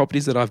all the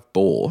properties that I've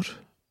bought,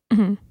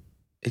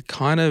 it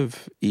kind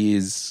of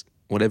is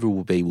whatever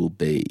will be, will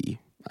be.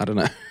 I don't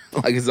know.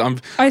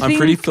 I'm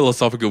pretty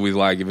philosophical with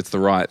like if it's the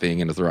right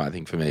thing and it's the right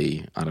thing for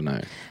me. I don't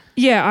know.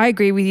 Yeah, I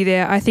agree with you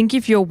there. I think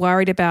if you're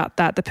worried about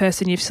that, the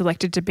person you've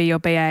selected to be your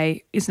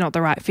BA is not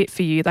the right fit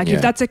for you. Like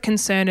if that's a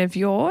concern of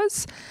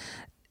yours,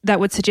 that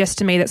would suggest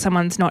to me that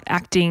someone's not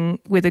acting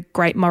with a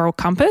great moral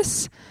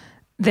compass,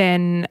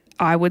 then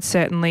I would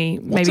certainly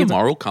What's a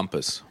moral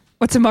compass?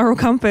 What's a moral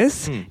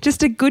compass?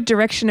 Just a good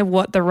direction of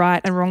what the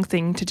right and wrong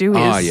thing to do is.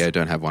 Oh, yeah,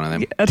 don't have one of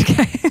them.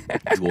 Okay.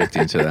 Just walked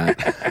into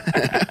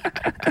that.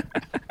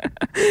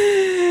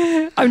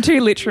 I'm too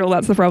literal,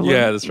 that's the problem.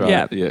 Yeah, that's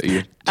right. Yeah,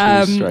 you're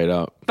too straight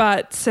up.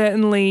 But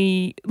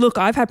certainly, look,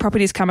 I've had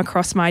properties come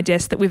across my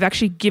desk that we've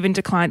actually given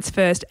to clients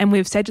first, and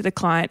we've said to the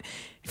client,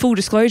 full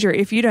disclosure,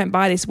 if you don't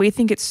buy this, we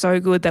think it's so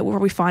good that we'll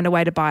probably find a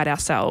way to buy it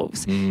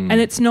ourselves. And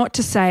it's not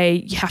to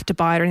say you have to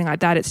buy it or anything like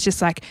that. It's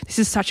just like, this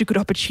is such a good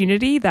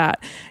opportunity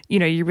that, you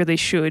know, you really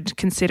should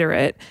consider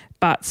it.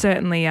 But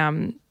certainly,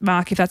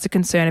 Mark, if that's a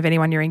concern of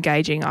anyone you're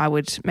engaging, I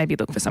would maybe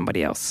look for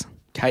somebody else.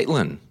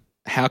 Caitlin,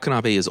 how can I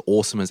be as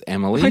awesome as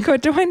Emily? Oh my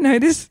God, do I know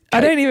this?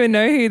 I don't even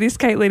know who this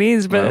Caitlin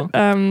is, but...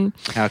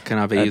 how can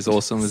I be as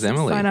awesome as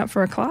Emily? Sign up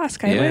for a class,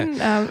 Caitlin.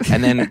 Yeah.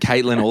 And then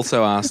Caitlin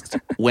also asked,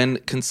 when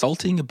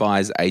consulting a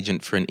buyer's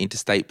agent for an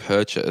interstate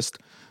purchase,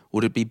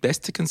 would it be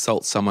best to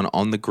consult someone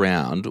on the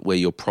ground where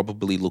you're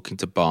probably looking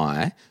to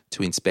buy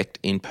to inspect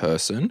in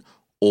person,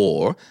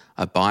 or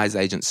a buyer's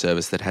agent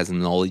service that has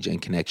knowledge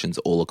and connections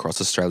all across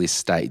Australia's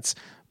states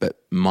but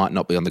might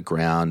not be on the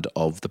ground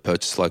of the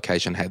purchase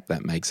location? How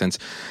that makes sense.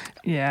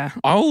 Yeah.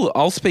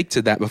 I'll speak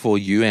to that before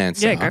you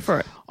answer. Yeah, go for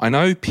it. I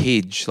know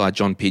Pidge, like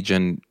John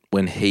Pigeon,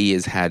 when he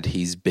has had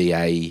his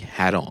BA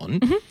hat on,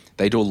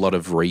 they do a lot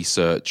of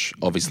research,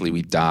 obviously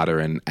with data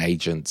and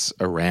agents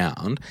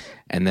around,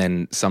 and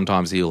then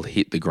sometimes he'll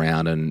hit the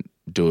ground and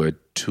do a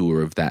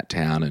tour of that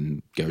town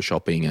and go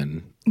shopping,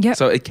 and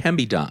so it can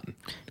be done.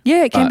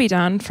 Yeah, it can be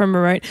done from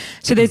remote.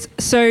 So it's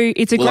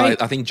a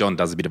great. I think John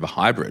does a bit of a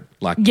hybrid,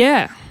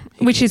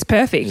 which is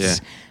perfect. Yeah.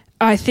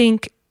 I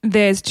think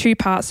there's two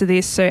parts to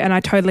this. So, and I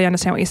totally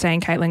understand what you're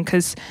saying, Caitlin,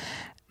 because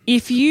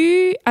if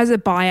you as a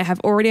buyer have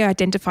already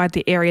identified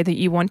the area that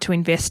you want to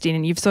invest in,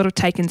 and you've sort of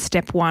taken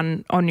step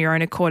one on your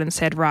own accord and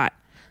said, right,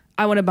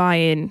 I want to buy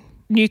in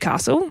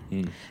Newcastle,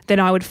 then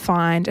I would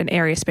find an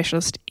area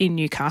specialist in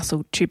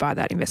Newcastle to buy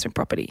that investment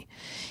property.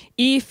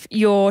 If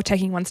you're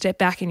taking one step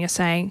back and you're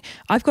saying,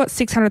 I've got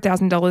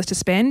 $600,000 to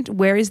spend,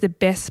 where is the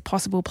best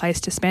possible place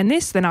to spend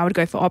this? Then I would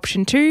go for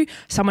option two,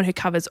 someone who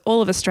covers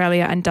all of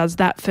Australia and does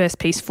that first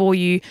piece for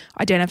you,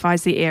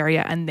 identifies the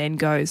area and then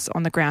goes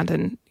on the ground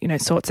and, you know,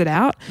 sorts it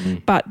out.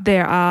 But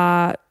there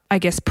are, I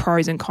guess,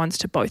 pros and cons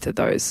to both of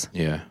those.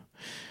 Yeah.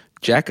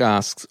 Jack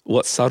asks,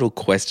 what subtle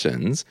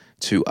questions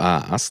to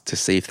ask to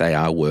see if they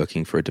are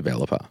working for a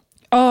developer?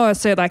 Oh,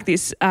 so like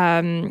this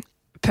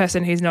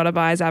person who's not a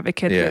buyer's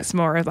advocate, that's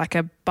more of like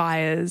a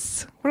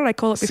buyer's, what did I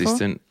call it before?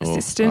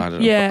 Assistant.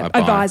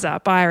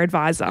 Buyer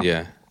advisor.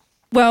 Yeah.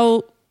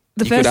 Well,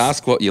 you could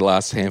ask what your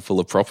last handful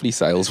of property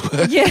sales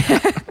were. Yeah.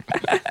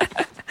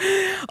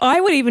 I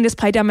would even just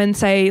play dumb and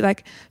say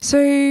like, so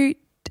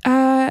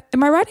am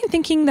I right in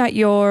thinking that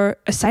you're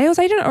a sales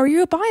agent or are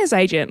you a buyer's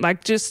agent?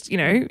 Like just, you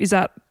know,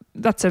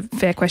 that's a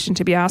fair question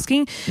to be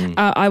asking.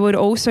 I would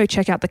also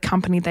check out the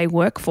company they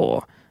work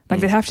for. Like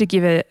they'd have to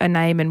give a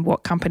name and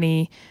what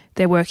company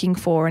they're working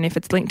for, and if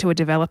it's linked to a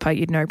developer,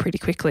 you'd know pretty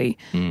quickly.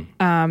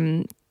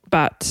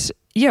 But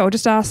yeah, or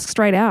just ask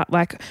straight out,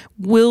 like,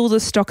 will the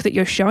stock that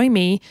you're showing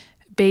me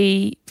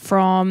be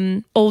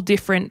from all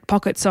different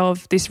pockets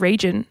of this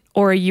region,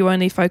 or are you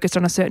only focused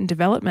on a certain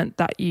development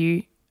that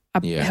you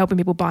are helping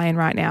people buy in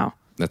right now?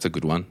 That's a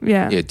good one.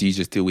 Yeah. Yeah. Do you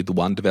just deal with the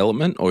one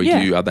development or do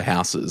you do other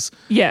houses?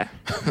 Yeah.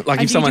 Like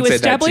and if someone said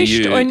that to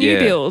you. Established or new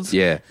builds.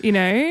 Yeah. You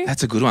know?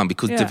 That's a good one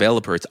because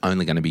developer, it's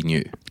only going to be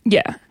new.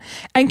 Yeah.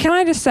 And can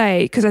I just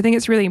say, because I think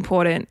it's really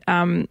important,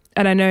 and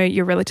I know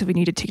you're relatively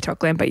new to TikTok,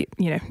 Glenn, but,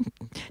 you know,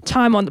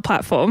 time on the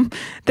platform,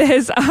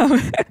 there's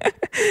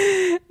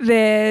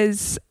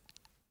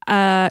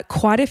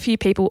quite a few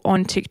people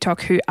on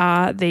TikTok who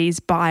are these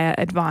buyer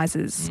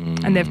advisors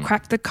and they've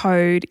cracked the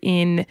code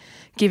in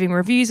giving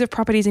reviews of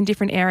properties in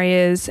different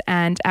areas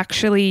and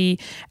actually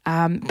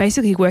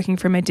basically working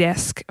from a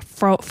desk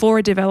for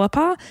a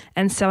developer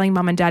and selling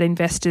mum and dad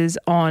investors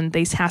on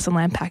these house and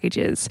land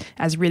packages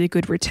as really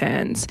good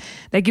returns.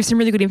 They give some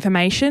really good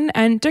information,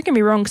 and don't get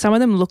me wrong, some of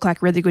them look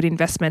like really good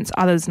investments,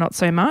 others not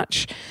so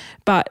much.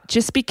 But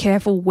just be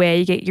careful where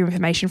you get your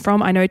information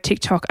from. I know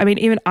TikTok, I mean,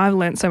 even I've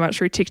learned so much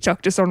through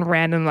TikTok just on on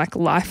random like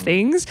life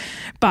things,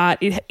 but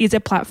it is a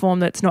platform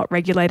that's not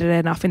regulated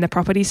enough in the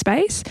property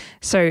space.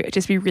 So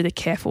just be really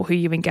careful who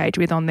you engage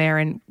with on there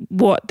and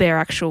what their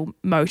actual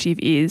motive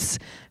is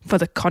for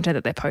the content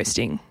that they're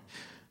posting.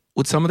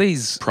 Would some of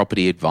these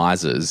property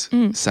advisors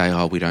say,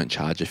 oh, we don't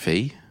charge a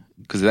fee?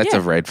 Because that's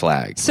a red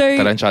flag. So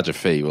they don't charge a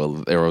fee.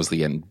 Well, they're obviously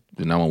getting,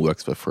 no one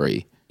works for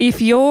free.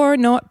 If you're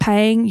not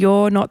paying,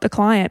 you're not the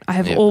client. I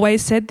have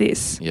always said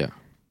this. Yeah.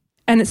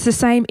 And it's the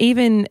same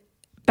even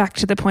back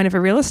to the point of a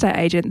real estate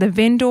agent. The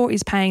vendor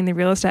is paying the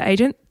real estate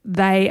agent.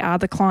 They are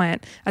the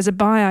client. As a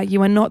buyer,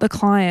 you are not the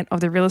client of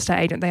the real estate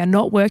agent. They are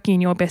not working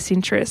in your best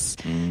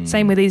interests.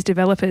 Same with these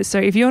developers. So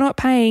if you're not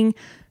paying,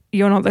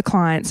 you're not the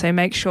client. So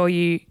make sure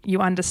you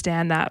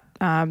understand that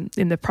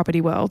in the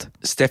property world.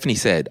 Stephanie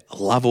said, I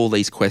love all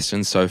these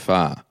questions so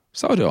far.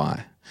 So do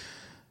I.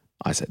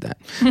 I said that.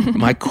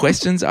 My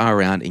questions are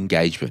around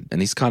engagement, and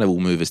this kind of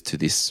will move us to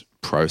this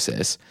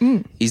process.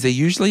 Is there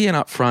usually an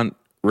upfront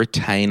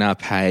retainer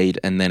paid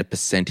and then a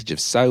percentage of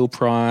sale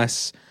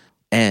price?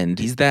 And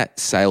is that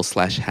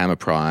sale/hammer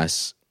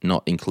price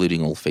not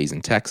including all fees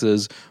and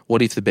taxes?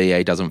 What if the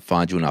BA doesn't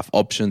find you enough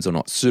options or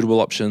not suitable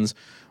options?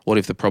 What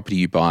if the property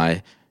you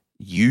buy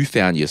you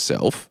found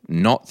yourself,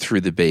 not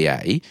through the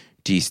BA,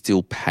 do you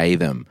still pay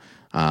them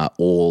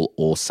all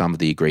or some of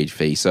the agreed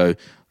fee? So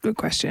good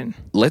question.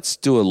 Let's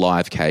do a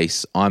live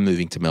case. I'm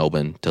moving to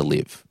Melbourne to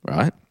live,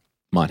 right?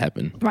 Might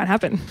happen.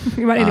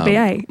 You might need a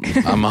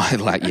BA. I might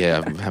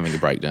I'm having a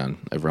breakdown,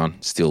 everyone.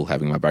 Still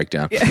having my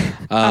breakdown. Yeah.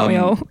 Aren't we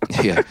all?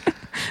 Yeah.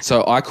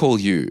 So I call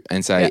you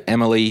and say,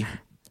 Emily,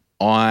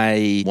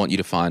 I want you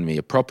to find me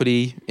a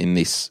property in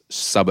this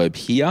suburb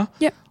here.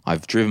 Yep.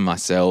 I've driven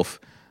myself.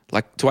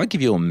 Like, do I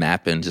give you a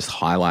map and just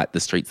highlight the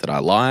streets that I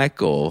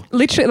like or?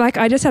 Literally, like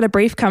I just had a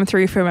brief come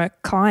through from a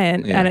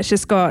client and it's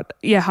just got,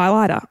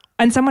 highlighter.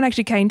 And someone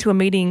actually came to a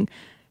meeting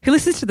who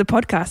listens to the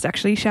podcast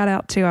actually, shout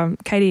out to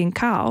Katie and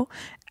Carl,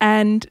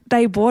 and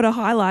they bought a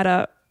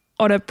highlighter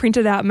on a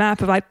printed out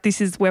map of like,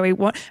 this is where we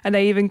want, and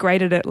they even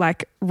graded it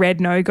like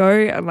red no-go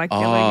and like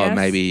yellow yes.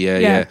 Maybe,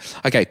 yeah.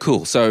 Okay,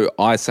 cool. So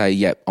I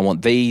say, I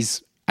want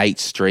these 8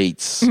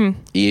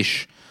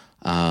 streets-ish.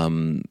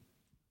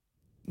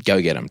 Go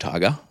get them,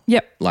 Tiger.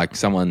 Yep. Like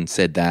someone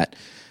said that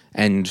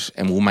and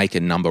we'll make a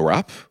number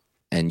up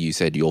and you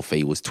said your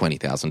fee was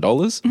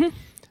 $20,000.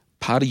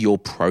 Part of your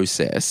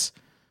process,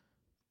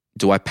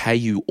 do I pay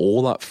you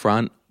all up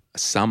front,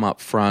 some up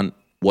front?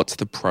 What's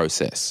the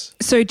process?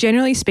 So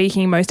generally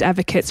speaking, most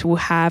advocates will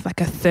have like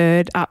a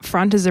third up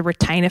front as a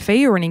retainer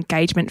fee or an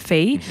engagement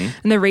fee.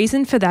 And the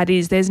reason for that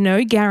is there's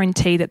no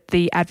guarantee that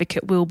the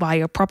advocate will buy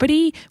your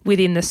property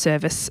within the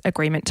service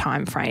agreement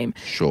time frame.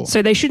 Sure.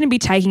 So they shouldn't be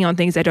taking on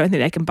things they don't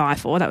think they can buy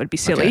for. That would be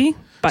silly. Okay.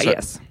 But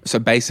yes. So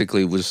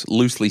basically, was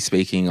loosely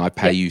speaking, I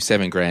pay you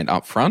 $7,000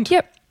 up front.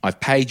 Yep. I've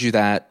paid you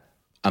that.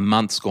 A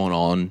month's gone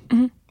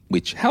on.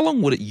 Which, how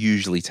long would it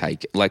usually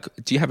take? Like,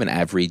 do you have an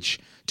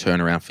average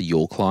turnaround for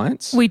your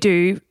clients? We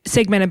do,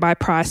 segmented by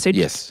price. So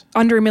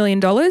under $1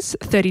 million,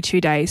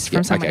 32 days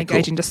from someone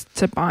engaging just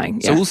to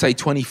buying. So we'll say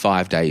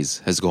 25 days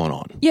has gone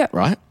on. Yeah.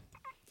 Right?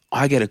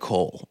 I get a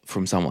call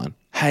from someone.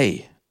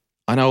 Hey,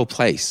 I know a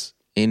place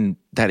in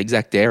that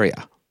exact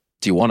area.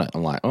 Do you want it?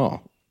 I'm like,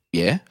 oh,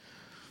 yeah.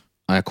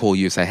 And I call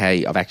you and say,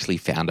 hey, I've actually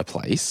found a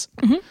place.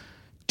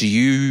 Do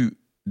you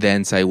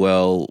then say,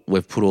 well,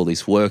 we've put all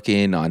this work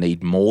in, I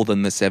need more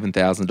than the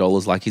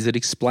 $7,000? Like, is it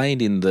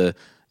explained in the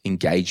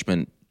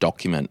engagement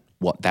document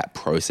what that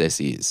process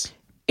is?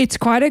 It's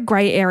quite a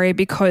grey area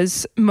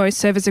because most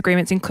service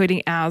agreements,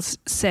 including ours,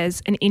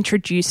 says an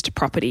introduced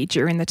property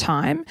during the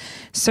time.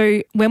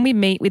 So when we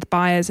meet with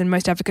buyers, and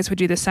most advocates would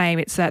do the same,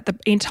 it's that the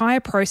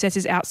entire process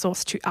is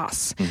outsourced to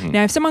us.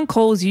 Now, if someone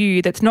calls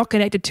you that's not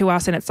connected to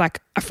us and it's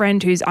like a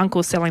friend whose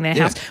uncle's selling their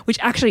house, which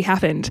actually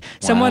happened.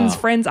 Someone's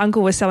friend's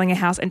uncle was selling a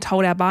house and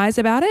told our buyers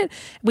about it.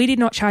 We did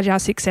not charge our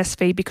success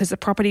fee because the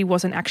property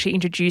wasn't actually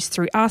introduced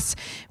through us.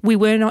 We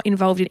were not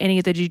involved in any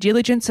of the due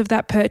diligence of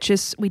that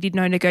purchase. We did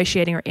no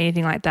negotiating or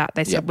anything like that.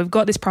 They said, we've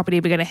got this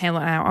property, we're going to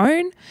handle it on our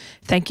own.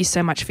 Thank you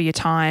so much for your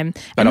time.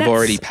 But I've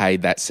already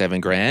paid that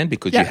 $7,000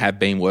 because you have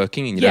been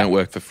working and you don't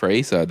work for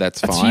free, so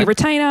that's fine. Your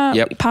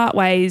retainer, part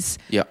ways,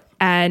 Yep.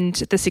 and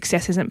the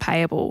success isn't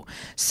payable.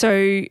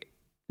 So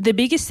the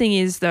biggest thing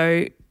is,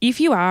 though, if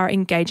you are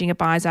engaging a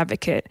buyer's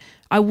advocate,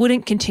 I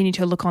wouldn't continue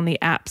to look on the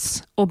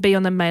apps or be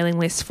on the mailing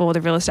list for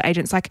the real estate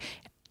agents. Like,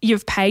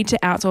 you've paid to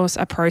outsource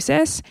a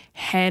process,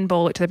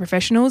 handball it to the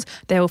professionals.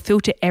 They will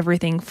filter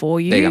everything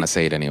for you. They're going to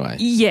see it anyway.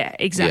 Yeah,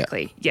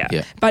 exactly.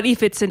 Yeah. But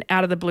if it's an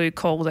out of the blue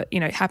call that,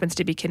 happens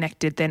to be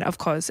connected, then of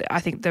course I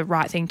think the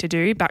right thing to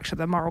do, back to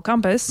the moral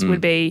compass,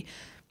 would be,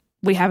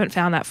 we haven't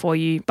found that for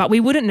you, but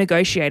we wouldn't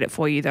negotiate it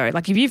for you though.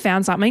 Like, if you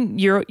found something,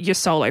 you're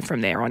solo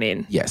from there on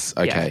in. Yes.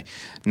 Okay.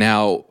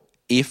 Now,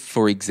 if,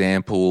 for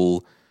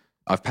example,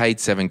 I've paid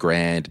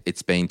 $7,000,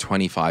 it's been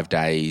 25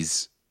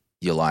 days,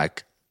 you're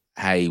like,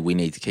 hey, we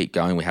need to keep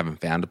going, we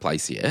haven't found a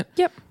place yet.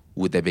 Yep.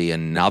 Would there be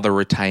another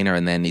retainer,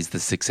 and then is the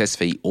success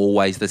fee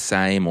always the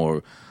same,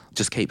 or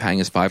just keep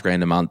paying us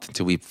 $5,000 a month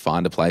until we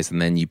find a place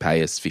and then you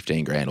pay us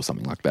 $15,000 or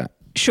something like that?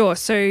 Sure.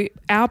 So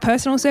our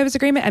personal service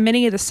agreement, and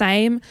many are the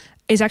same,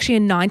 is actually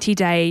a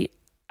 90-day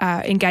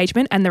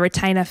engagement, and the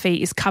retainer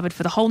fee is covered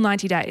for the whole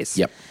 90 days.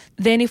 Yep.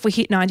 Then if we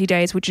hit 90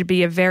 days, which would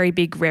be a very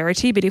big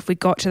rarity, but if we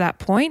got to that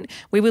point,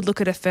 we would look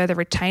at a further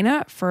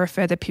retainer for a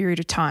further period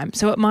of time.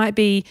 So it might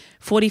be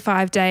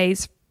 45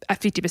 days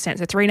at 50%,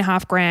 so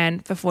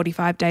 $3,500 for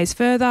 45 days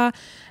further,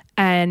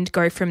 and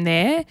go from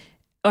there.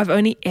 I've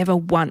only ever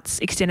once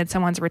extended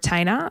someone's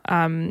retainer,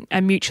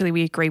 and mutually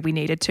we agreed we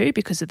needed to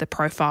because of the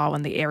profile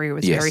and the area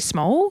was very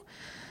small.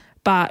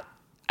 But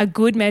a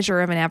good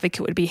measure of an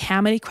advocate would be how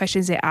many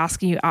questions they're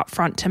asking you up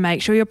front to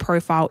make sure your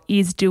profile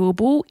is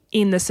doable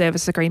in the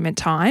service agreement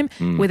time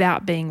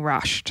without being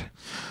rushed.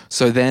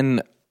 So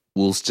then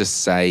we'll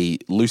just say,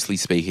 loosely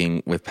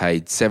speaking, we've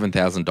paid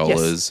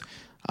 $7,000.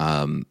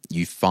 Yes.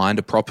 You find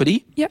a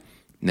property. Yep.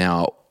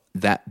 Now,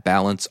 that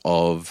balance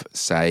of,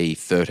 say,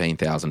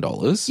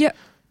 $13,000. Yep.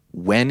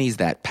 When is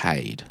that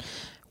paid?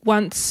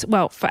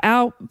 For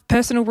our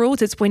personal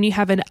rules, it's when you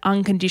have an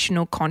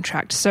unconditional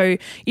contract. So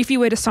if you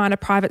were to sign a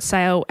private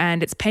sale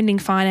and it's pending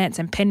finance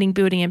and pending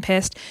building and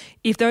pest,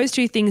 if those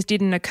two things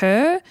didn't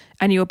occur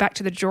and you were back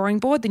to the drawing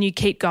board, then you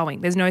keep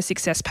going. There's no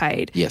success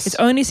paid. Yes. It's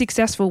only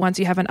successful once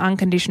you have an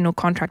unconditional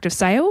contract of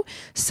sale.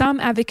 Some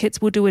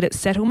advocates will do it at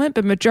settlement,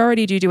 but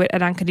majority do it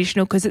at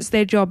unconditional because it's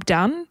their job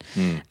done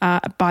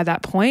by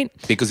that point.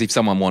 Because if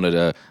someone wanted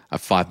a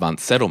 5-month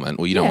settlement,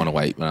 well, you don't want to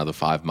wait another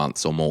 5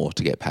 months or more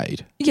to get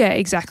paid. Yeah,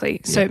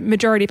 exactly. So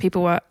majority of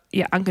people were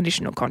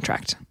unconditional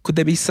contract. Could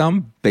there be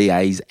some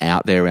BAs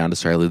out there around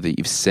Australia that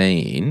you've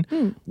seen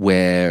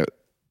where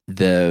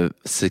the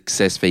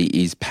success fee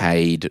is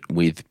paid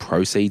with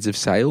proceeds of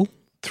sale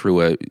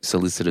through a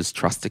solicitor's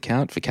trust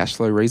account for cash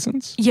flow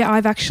reasons? Yeah,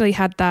 I've actually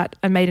had that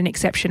and made an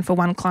exception for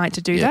one client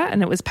to do that,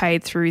 and it was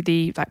paid through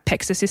the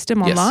PEXA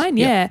system online.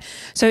 Yes. Yeah.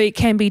 So it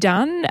can be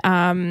done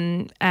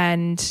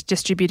and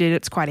distributed.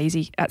 It's quite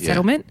easy at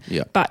settlement,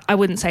 but I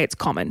wouldn't say it's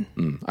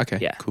common. Okay,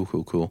 Yeah.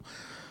 Cool.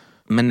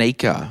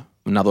 Monika,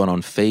 another one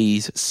on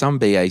fees. Some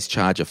BAs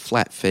charge a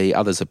flat fee,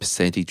 others a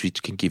percentage,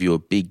 which can give you a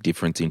big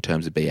difference in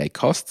terms of BA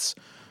costs.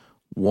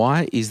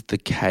 Why is the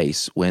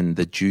case when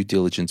the due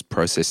diligence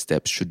process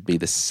steps should be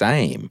the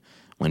same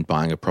when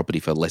buying a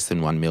property for less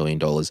than $1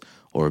 million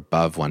or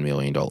above $1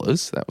 million?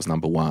 That was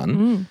number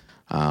one.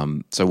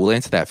 So we'll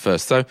answer that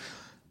first. So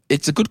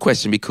it's a good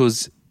question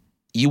because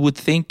you would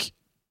think,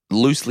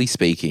 loosely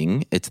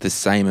speaking, it's the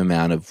same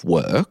amount of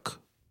work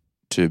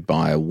to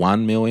buy a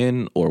 1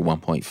 million or a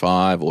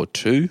 1.5 or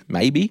 2,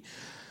 maybe.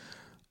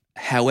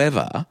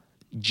 However,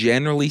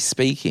 generally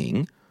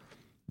speaking,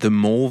 the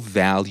more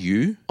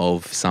value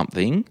of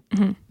something,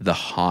 the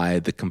higher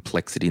the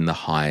complexity and the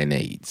higher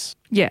needs.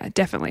 Yeah,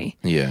 definitely.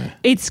 Yeah.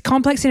 It's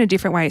complex in a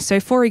different way. So,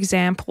 for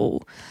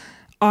example,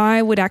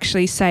 I would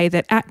actually say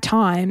that at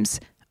times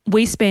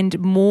we spend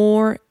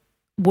more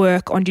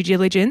work on due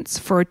diligence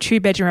for a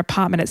 2-bedroom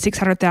apartment at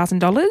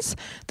 $600,000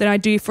 than I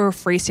do for a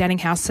freestanding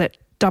house at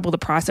double the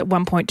price at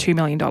 $1.2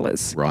 million.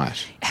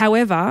 Right.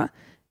 However,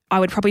 I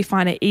would probably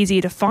find it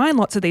easier to find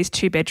lots of these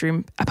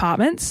 2-bedroom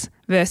apartments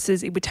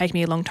versus it would take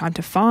me a long time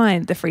to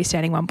find the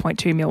freestanding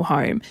 1.2 mil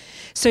home.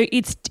 So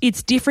it's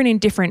different in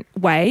different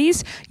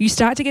ways. You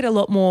start to get a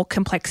lot more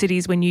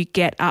complexities when you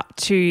get up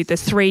to the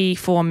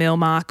 3-4 mil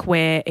mark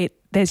where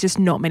there's just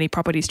not many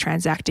properties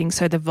transacting,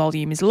 so the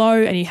volume is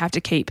low and you have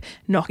to keep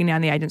knocking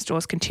down the agent's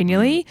doors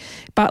continually.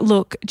 But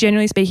look,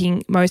 generally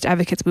speaking, most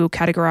advocates will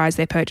categorise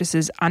their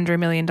purchases under $1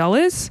 million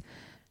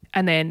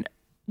and then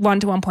 1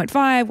 to 1.5,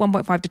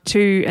 1.5 to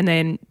 2, and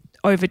then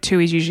over 2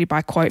 is usually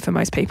by quote for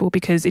most people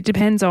because it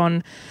depends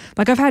on,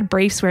 I've had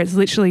briefs where it's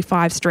literally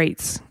 5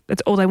 streets.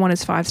 That's all they want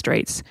is 5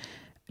 streets.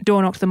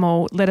 Door knocked them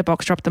all,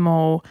 letterbox dropped them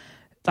all,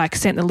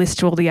 sent the list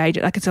to all the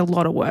agents. It's a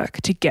lot of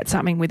work to get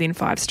something within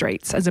 5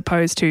 streets as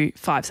opposed to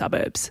 5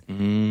 suburbs.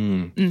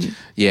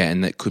 Yeah,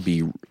 and that could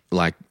be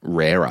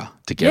rarer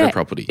to get a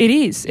property. It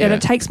is, and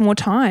it takes more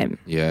time.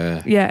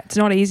 Yeah. Yeah, it's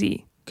not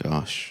easy.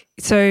 Gosh.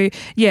 So,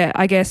 yeah,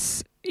 I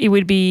guess it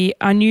would be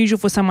unusual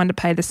for someone to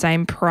pay the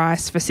same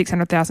price for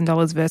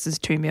 $600,000 versus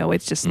 $2 million.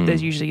 It's just there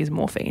usually is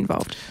more fee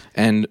involved.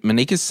 And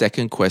Monika's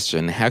second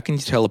question, how can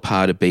you tell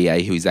apart a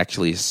BA who is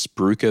actually a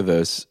spruiker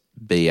versus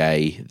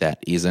BA that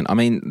isn't? I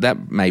mean,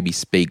 that maybe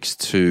speaks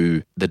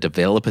to the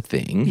developer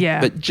thing.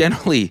 Yeah. But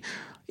generally,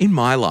 in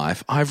my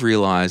life, I've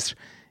realised,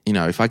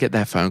 if I get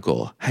that phone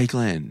call, hey,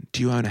 Glenn,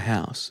 do you own a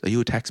house? Are you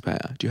a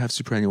taxpayer? Do you have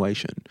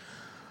superannuation?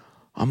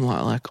 I'm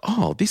like,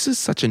 oh, this is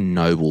such a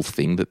noble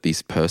thing that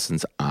this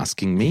person's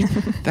asking me.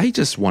 They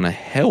just want to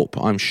help,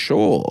 I'm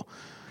sure.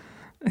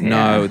 Yeah.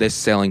 No, they're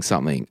selling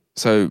something.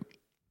 So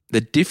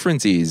the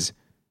difference is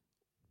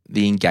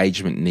the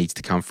engagement needs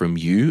to come from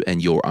you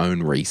and your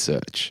own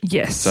research.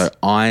 Yes. So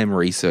I am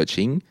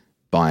researching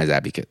buyers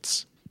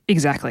advocates.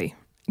 Exactly.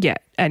 Yeah,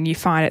 and you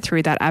find it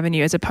through that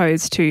avenue as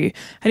opposed to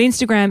an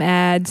Instagram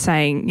ad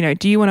saying,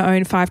 do you want to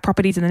own 5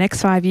 properties in the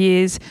next 5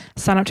 years?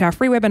 Sign up to our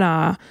free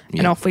webinar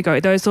and off we go.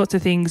 Those sorts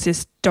of things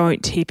just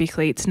don't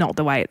typically, it's not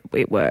the way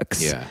it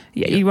works. Yeah,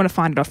 you want to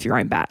find it off your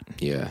own bat.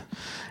 Yeah.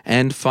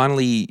 And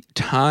finally,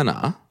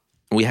 Tana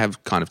we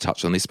have kind of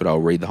touched on this, but I'll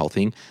read the whole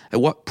thing.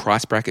 At what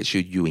price bracket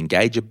should you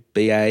engage a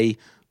BA?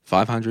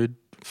 500,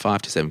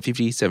 5 to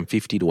 750,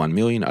 750 to 1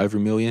 million, over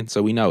 $1 million.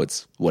 So we know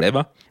it's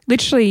whatever.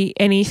 Literally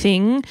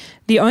anything.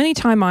 The only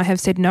time I have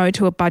said no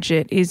to a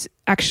budget is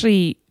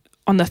actually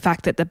on the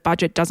fact that the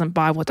budget doesn't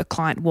buy what the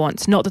client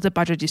wants, not that the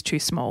budget is too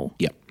small.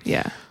 Yep.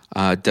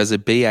 Yeah. Does a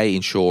BA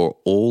ensure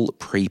all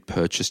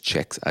pre-purchase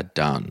checks are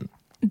done?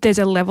 There's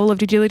a level of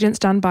due diligence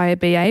done by a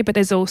BA, but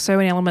there's also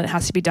an element that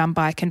has to be done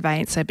by a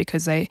conveyancer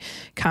because they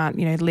can't,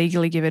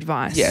 legally give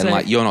advice. Yeah,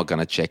 and you're not going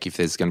to check if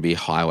there's going to be a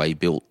highway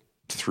built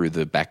through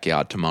the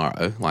backyard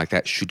tomorrow.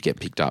 That should get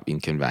picked up in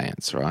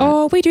conveyance, right?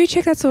 Oh, we do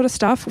check that sort of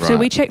stuff. Right. So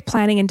we check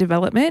planning and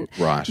development.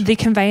 Right. The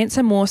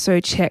conveyancer more so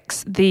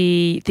checks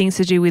the things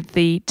to do with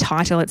the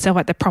title itself,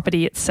 like the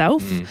property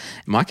itself.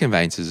 My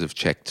conveyancers have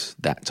checked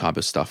that type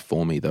of stuff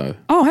for me, though.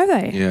 Oh, have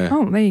they? Yeah.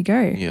 Oh, there you go.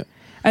 Yeah.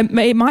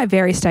 It might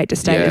vary state to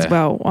state as Yeah.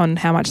 well on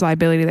how much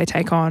liability they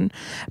take on.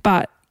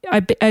 But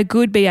a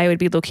good BA would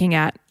be looking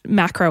at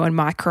macro and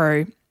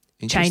micro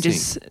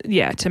changes,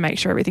 to make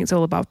sure everything's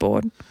all above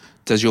board.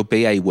 Does your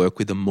BA work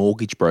with a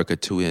mortgage broker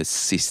to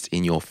assist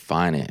in your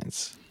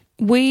finance?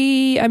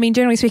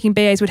 Generally speaking,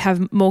 BAs would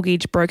have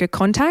mortgage broker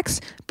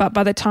contacts, but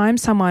by the time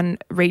someone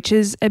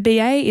reaches a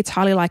BA, it's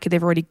highly likely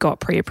they've already got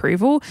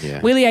pre-approval. Yeah.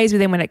 We liaise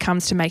with them when it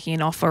comes to making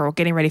an offer or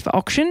getting ready for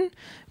auction,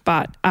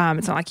 but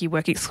it's not like you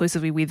work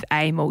exclusively with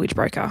a mortgage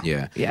broker.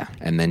 Yeah. Yeah.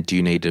 And then do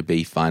you need to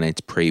be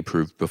finance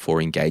pre-approved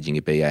before engaging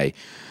a BA?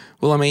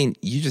 Well,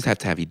 you just have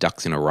to have your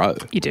ducks in a row.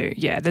 You do,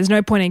 yeah. There's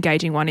no point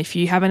engaging one if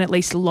you haven't at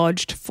least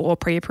lodged for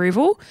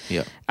pre-approval.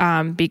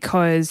 Yeah.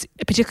 Because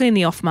particularly in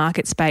the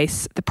off-market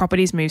space, the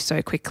properties move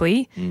so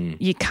quickly,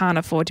 you can't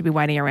afford to be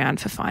waiting around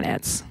for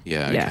finance.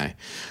 Yeah, okay.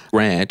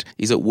 Grant,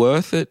 is it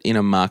worth it in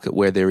a market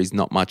where there is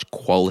not much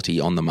quality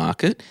on the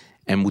market?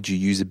 And would you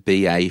use a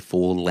BA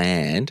for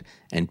land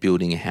and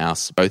building a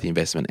house, both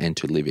investment and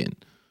to live in?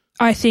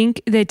 I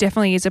think there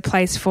definitely is a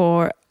place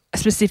for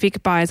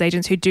specific buyers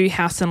agents who do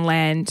house and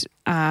land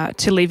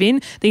to live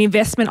in. The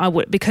investment I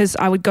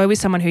would go with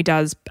someone who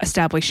does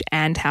establish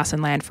and house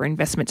and land for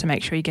investment to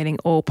make sure you're getting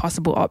all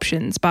possible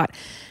options. But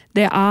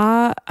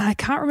I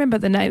can't remember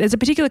the name. There's a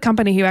particular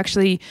company who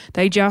actually,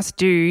 they just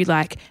do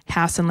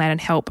house and land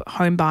and help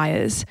home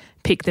buyers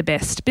pick the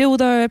best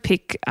builder,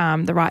 pick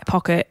the right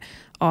pocket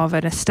of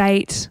an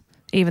estate,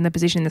 even the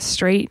position in the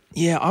street.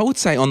 Yeah, I would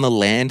say on the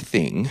land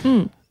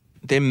thing,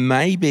 there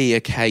may be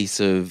a case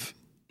of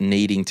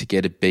needing to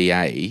get a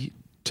BA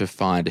to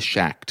find a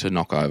shack to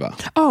knock over.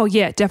 Oh,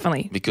 yeah,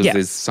 definitely. Because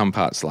there's some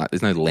parts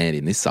there's no land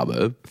in this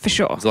suburb. For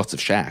sure. There's lots of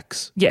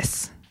shacks.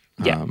 Yes.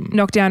 Yeah.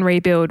 Knock down,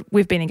 rebuild.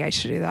 We've been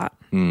engaged to do that.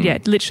 Yeah,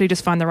 literally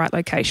just find the right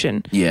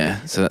location.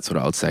 Yeah, so that's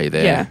what I would say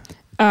there.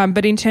 Yeah.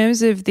 But in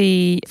terms of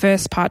the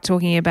first part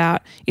talking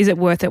about, is it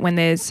worth it when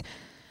there's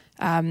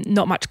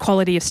not much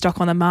quality of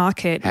stock on the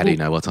market? How do you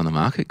know what's on the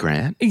market,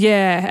 Grant?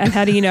 Yeah, and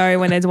how do you know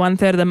when there's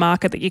 1/3 of the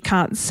market that you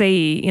can't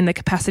see in the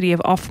capacity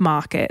of off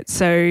market?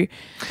 So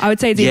I would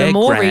say it's even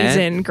more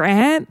reason,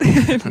 Grant.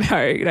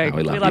 No,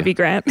 we love you,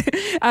 Grant.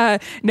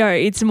 No,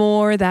 it's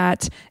more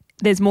that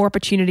there's more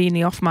opportunity in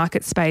the off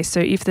market space. So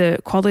if the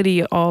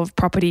quality of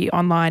property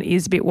online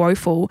is a bit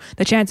woeful,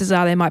 the chances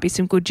are there might be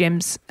some good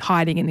gems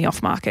hiding in the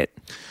off market.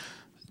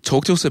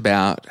 Talk to us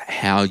about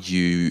how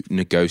you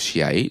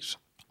negotiate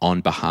on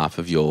behalf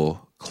of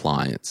your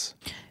clients.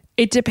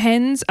 It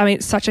depends.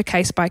 It's such a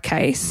case by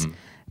case,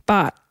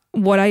 but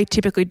what I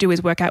typically do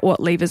is work out what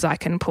levers I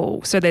can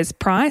pull. So there's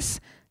price,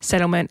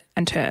 settlement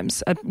and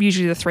terms are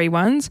usually the three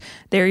ones.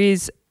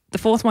 The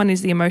fourth one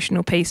is the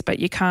emotional piece, but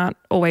you can't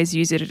always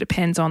use it. It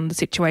depends on the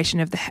situation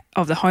of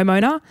the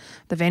homeowner,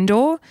 the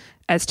vendor,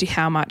 as to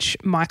how much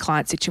my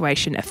client's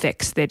situation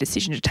affects their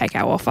decision to take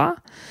our offer.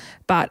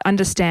 But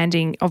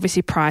understanding,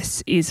 obviously,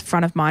 price is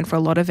front of mind for a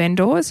lot of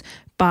vendors,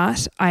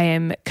 but I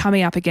am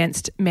coming up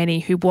against many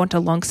who want a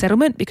long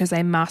settlement because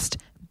they must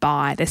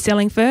buy. They're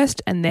selling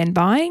first and then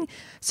buying,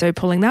 so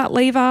pulling that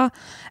lever.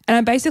 And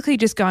I'm basically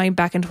just going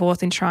back and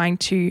forth and trying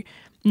to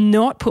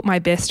not put my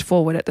best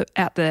forward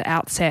at the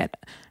outset,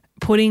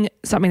 putting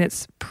something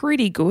that's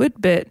pretty good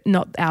but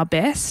not our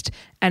best,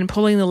 and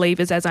pulling the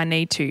levers as I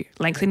need to,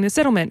 lengthening the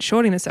settlement,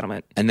 shorting the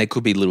settlement. And there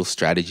could be little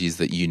strategies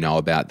that you know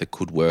about that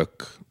could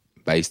work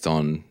based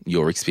on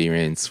your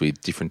experience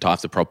with different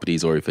types of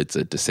properties, or if it's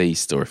a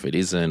deceased or if it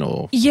isn't,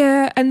 or...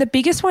 Yeah, and the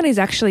biggest one is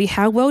actually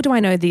how well do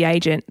I know the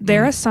agent?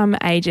 There are some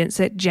agents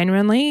that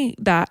genuinely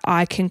that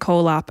I can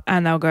call up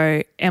and they'll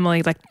go,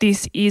 Emily,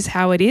 this is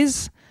how it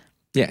is.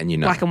 Yeah, and you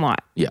know. Black and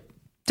white. Yeah.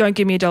 Don't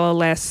give me $1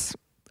 less,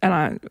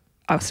 and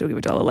I'll still give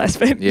 $1 less,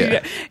 but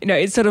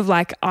it's sort of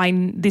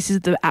this is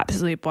the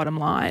absolute bottom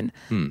line.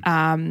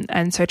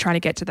 And so trying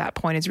to get to that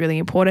point is really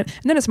important.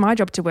 And then it's my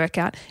job to work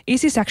out,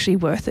 is this actually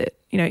worth it?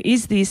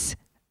 Is this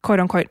quote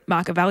unquote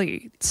market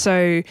value?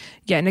 So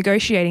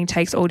negotiating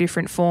takes all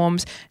different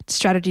forms,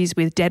 strategies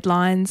with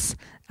deadlines,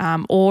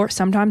 or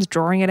sometimes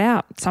drawing it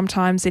out.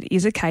 Sometimes it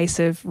is a case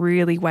of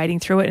really wading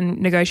through it, and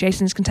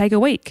negotiations can take a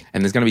week.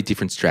 And there's going to be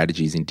different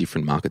strategies in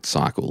different market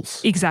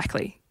cycles.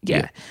 Exactly.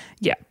 Yeah.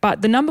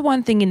 But the number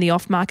one thing in the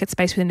off-market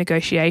space with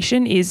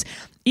negotiation is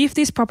if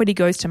this property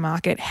goes to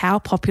market, how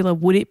popular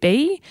would it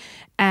be?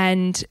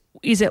 And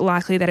is it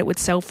likely that it would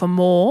sell for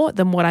more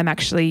than what I'm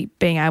actually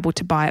being able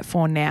to buy it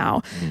for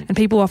now? And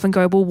people often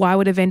go, well, why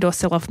would a vendor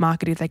sell off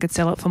market if they could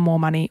sell it for more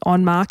money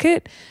on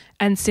market?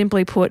 And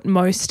simply put,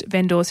 most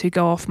vendors who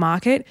go off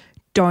market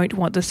don't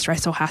want the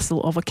stress or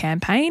hassle of a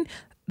campaign.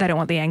 They don't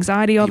want the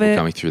anxiety of People it.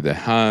 coming through their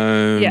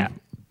home. Yeah.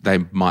 They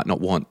might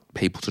not want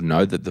people to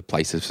know that the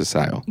place is for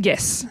sale.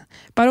 Yes.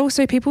 But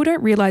also people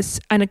don't realise,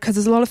 and because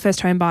there's a lot of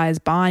first home buyers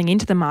buying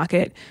into the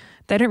market,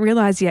 they don't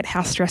realise yet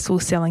how stressful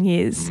selling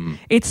is.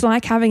 It's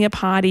like having a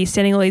party,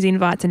 sending all these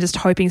invites and just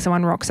hoping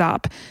someone rocks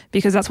up,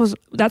 because that's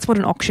what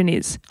an auction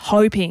is,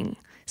 hoping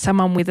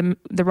someone with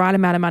the right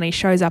amount of money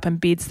shows up and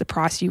bids the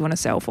price you want to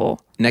sell for.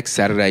 Next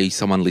Saturday,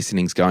 someone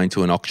listening is going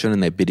to an auction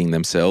and they're bidding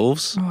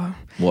themselves.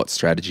 What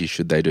strategy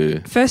should they do?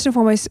 First and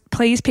foremost,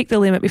 please pick the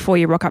limit before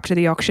you rock up to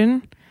the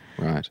auction.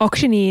 Right.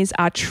 Auctioneers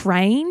are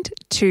trained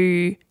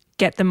to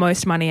get the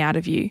most money out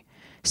of you.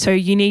 So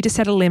you need to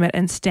set a limit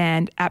and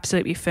stand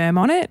absolutely firm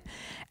on it.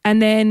 And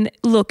then,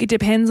 look, it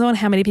depends on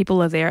how many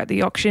people are there at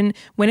the auction.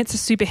 When it's a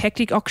super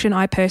hectic auction,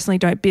 I personally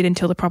don't bid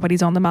until the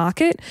property's on the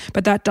market,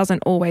 but that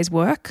doesn't always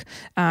work.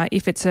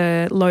 If it's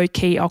a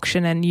low-key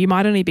auction and you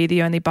might only be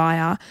the only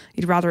buyer,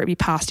 you'd rather it be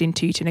passed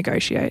into you to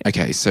negotiate.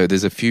 Okay, so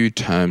there's a few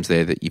terms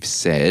there that you've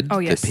said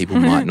yes. that people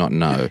might not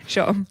know.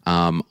 Sure.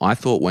 I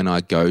thought when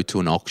I go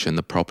to an auction,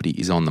 the property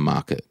is on the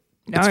market.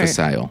 No. It's for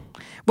sale.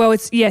 Well,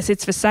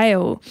 it's for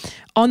sale.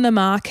 On the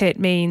market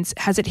means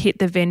has it hit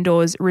the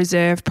vendor's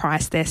reserve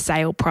price, their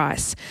sale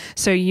price.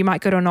 So you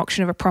might go to an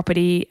auction of a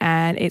property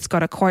and it's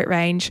got a quote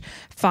range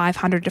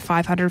 500 to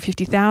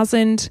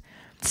 550,000.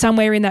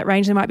 Somewhere in that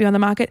range they might be on the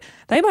market.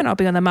 They might not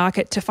be on the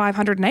market to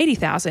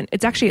 580,000.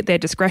 It's actually at their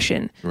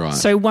discretion. Right.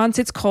 So once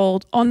it's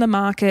called on the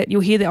market,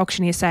 you'll hear the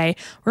auctioneer say,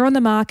 we're on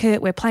the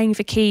market, we're playing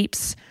for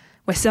keeps,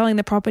 we're selling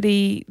the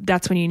property.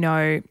 That's when you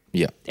know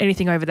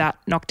anything over that,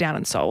 knocked down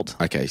and sold.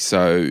 Okay,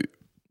 so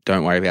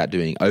don't worry about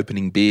doing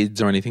opening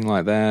bids or anything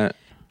like that.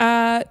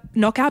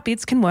 Knockout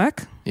bids can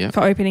work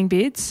for opening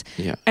bids.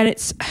 Yeah. And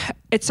it's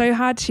so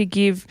hard to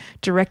give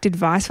direct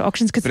advice for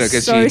auctions because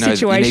it's so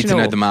situational. You need to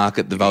know the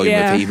market, the volume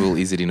of people.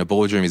 Is it in a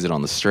boardroom? Is it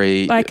on the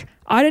street? Like,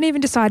 I don't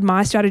even decide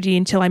my strategy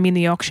until I'm in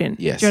the auction.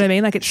 Yes. Do you know what I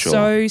mean? Like, it's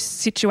so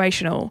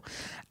situational.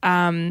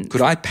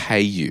 Could I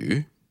pay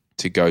you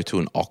to go to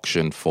an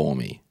auction for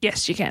me?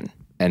 Yes, you can.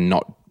 And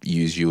not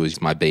use you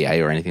as my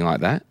BA or anything like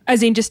that?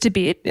 As in just a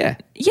bid? Yeah.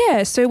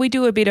 Yeah, so we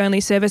do a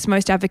bid-only service.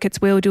 Most advocates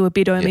will do a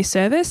bid-only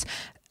service.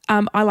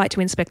 I like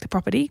to inspect the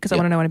property because I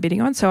want to know what I'm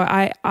bidding on. So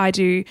I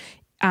do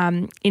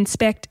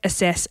inspect,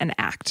 assess and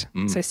act.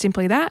 So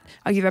simply that.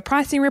 I'll give a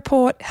pricing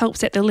report, help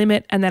set the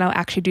limit, and then I'll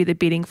actually do the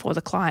bidding for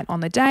the client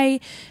on the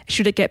day.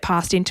 Should it get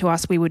passed into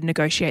us, we would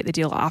negotiate the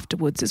deal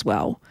afterwards as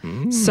well.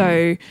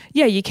 So,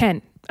 yeah, you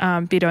can.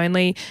 Bid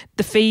only.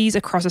 The fees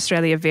across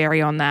Australia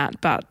vary on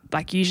that, but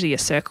like usually a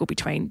circle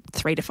between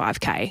 3 to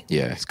 5K.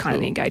 Yeah. It's kind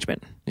of the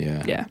engagement.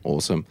 Yeah.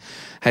 Awesome.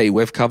 Hey,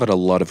 we've covered a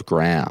lot of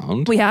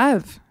ground. We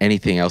have.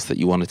 Anything else that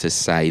you wanted to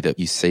say that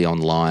you see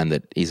online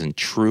that isn't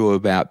true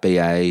about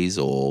BAs,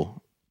 or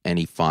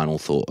any final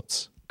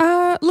thoughts?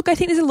 Look, I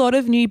think there's a lot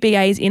of new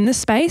BAs in the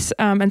space,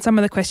 and some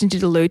of the questions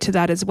did allude to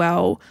that as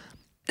well.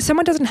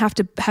 Someone doesn't have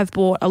to have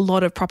bought a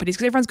lot of properties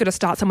because everyone's got to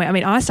start somewhere. I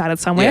mean, I started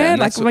somewhere,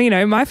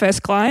 my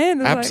first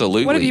client.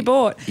 Absolutely. Like, what have you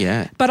bought?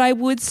 Yeah. But I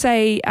would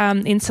say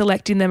in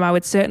selecting them, I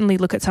would certainly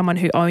look at someone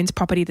who owns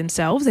property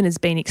themselves and has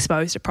been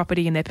exposed to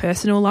property in their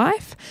personal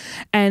life.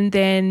 And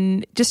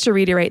then just to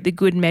reiterate the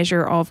good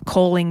measure of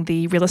calling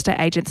the real estate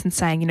agents and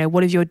saying,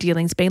 what have your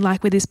dealings been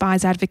like with this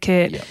buyer's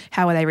advocate? Yep.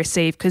 How are they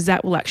received? Because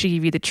that will actually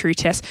give you the true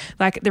test.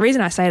 Like, the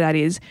reason I say that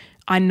is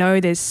I know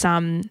there's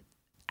some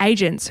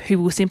agents who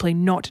will simply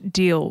not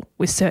deal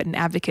with certain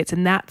advocates,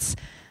 and that's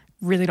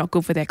really not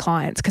good for their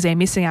clients because they're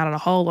missing out on a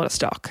whole lot of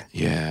stock.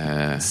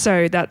 Yeah.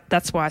 So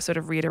that's why I sort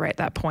of reiterate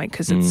that point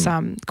because it's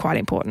quite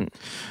important.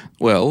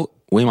 Well,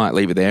 we might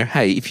leave it there.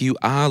 Hey, if you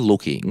are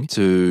looking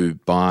to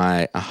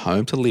buy a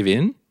home to live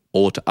in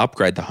or to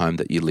upgrade the home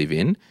that you live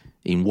in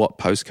what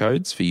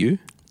postcodes for you?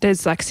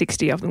 There's like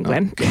 60 of them,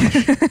 Glenn.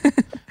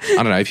 I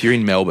don't know. If you're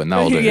in Melbourne,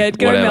 they'll do. Yeah,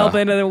 go to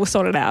Melbourne and then we'll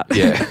sort it out.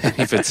 Yeah.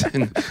 If it's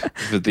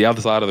the other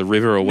side of the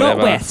river or whatever.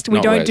 Not west.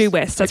 We don't do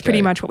west. That's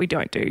pretty much what we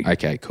don't do.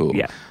 Okay, cool.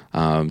 Yeah.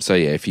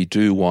 If you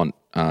do want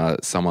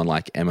someone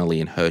like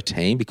Emily and her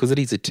team, because it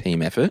is a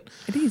team effort.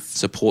 It is.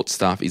 Support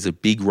staff is a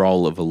big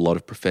role of a lot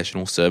of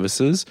professional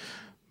services.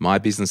 My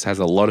business has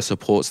a lot of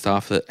support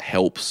staff that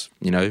helps,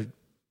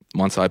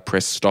 once I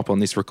press stop on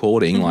this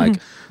recording, like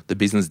the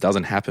business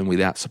doesn't happen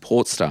without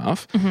support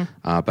staff,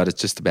 but it's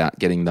just about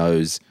getting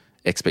those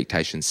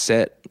expectations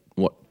set.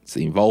 What's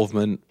the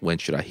involvement? When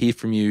should I hear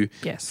from you?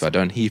 Yes. If I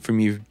don't hear from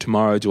you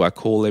tomorrow, do I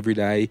call every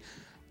day?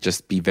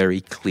 Just be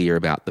very clear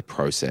about the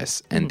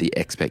process and the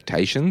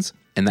expectations,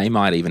 and they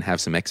might even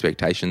have some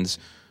expectations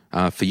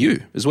for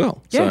you as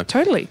well. Yeah,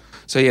 totally.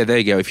 So yeah, there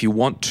you go. If you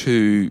want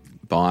to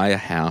buy a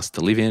house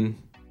to live in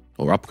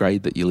or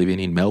upgrade that you live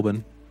in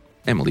Melbourne,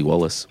 Emily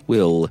Wallace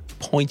will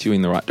point you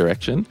in the right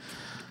direction.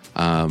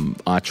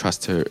 I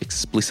trust her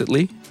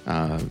explicitly.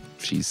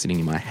 She's sitting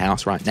in my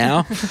house right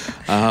now.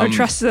 I'm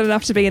trusted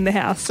enough to be in the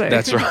house. So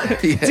that's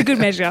right. Yeah. It's a good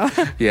measure.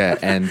 Yeah,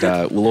 and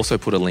we'll also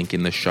put a link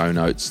in the show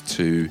notes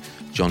to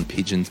John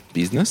Pidgeon's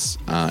business,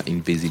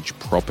 Envisage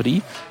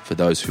Property, for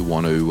those who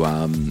want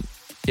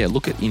to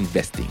look at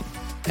investing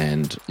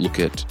and look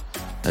at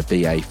a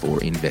VA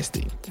for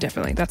investing.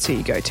 Definitely. That's who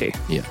you go to.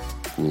 Yeah.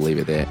 We'll leave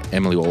it there.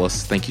 Emily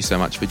Wallace, thank you so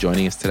much for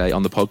joining us today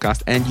on the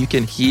podcast. And you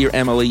can hear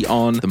Emily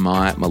on the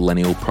My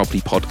Millennial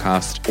Property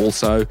podcast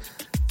also.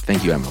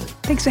 Thank you, Emily.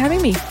 Thanks for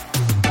having me.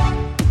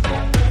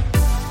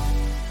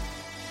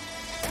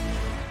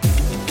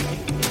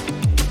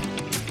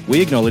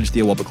 We acknowledge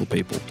the Awabakal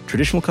people,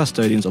 traditional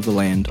custodians of the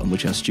land on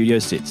which our studio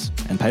sits,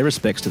 and pay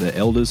respects to their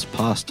elders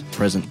past,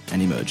 present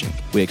and emerging.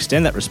 We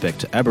extend that respect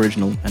to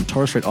Aboriginal and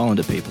Torres Strait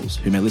Islander peoples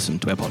who may listen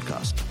to our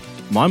podcast.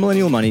 My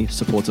Millennial Money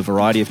supports a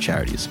variety of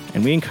charities,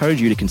 and we encourage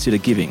you to consider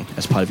giving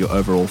as part of your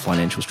overall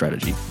financial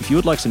strategy. If you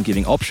would like some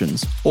giving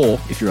options, or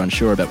if you're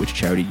unsure about which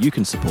charity you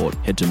can support,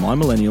 head to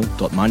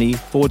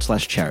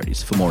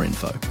mymillennial.money/charities for more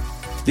info.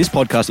 This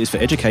podcast is for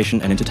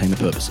education and entertainment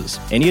purposes.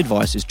 Any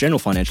advice is general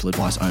financial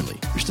advice only,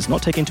 which does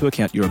not take into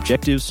account your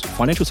objectives,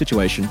 financial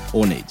situation,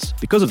 or needs.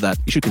 Because of that,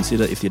 you should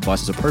consider if the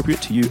advice is appropriate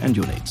to you and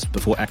your needs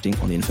before acting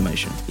on the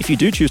information. If you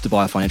do choose to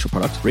buy a financial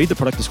product, read the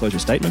product disclosure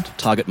statement,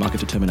 target market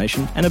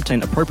determination, and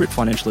obtain appropriate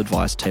financial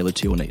advice tailored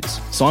to your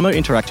needs. Simo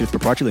Interactive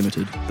Proprietary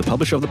Limited, the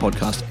publisher of the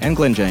podcast, and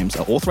Glenn James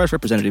are authorised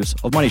representatives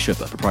of Money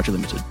Sherpa Proprietary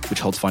Limited,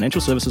 which holds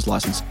financial services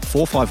license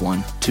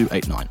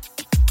 451289.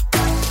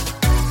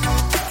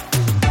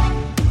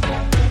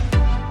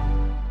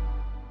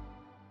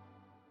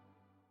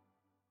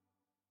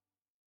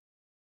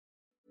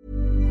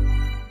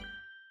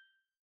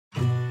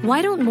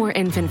 Why don't more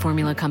infant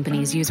formula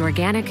companies use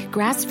organic,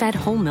 grass-fed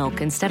whole milk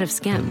instead of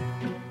skim?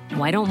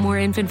 Why don't more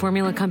infant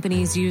formula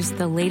companies use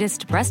the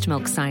latest breast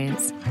milk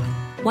science?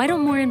 Why don't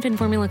more infant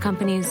formula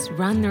companies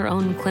run their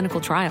own clinical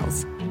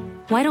trials?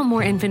 Why don't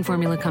more infant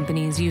formula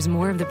companies use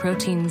more of the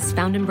proteins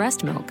found in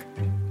breast milk?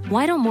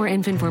 Why don't more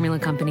infant formula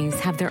companies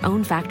have their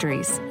own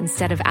factories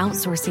instead of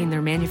outsourcing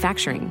their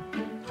manufacturing?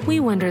 We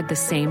wondered the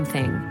same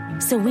thing.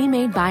 So we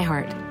made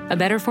ByHeart, a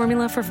better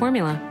formula for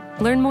formula.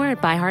 Learn more at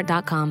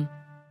byheart.com.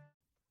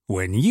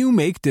 When you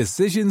make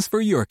decisions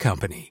for your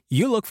company,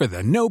 you look for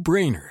the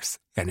no-brainers.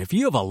 And if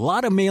you have a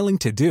lot of mailing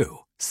to do,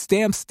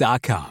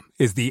 Stamps.com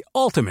is the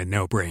ultimate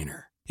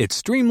no-brainer. It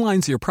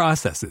streamlines your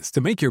processes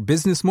to make your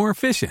business more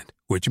efficient,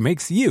 which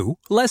makes you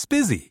less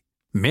busy.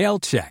 Mail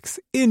checks,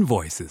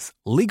 invoices,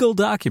 legal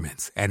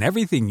documents, and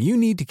everything you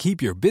need to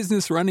keep your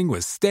business running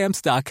with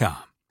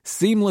Stamps.com.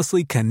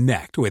 Seamlessly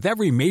connect with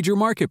every major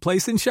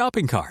marketplace and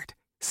shopping cart.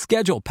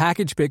 Schedule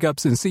package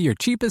pickups and see your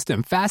cheapest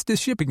and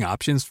fastest shipping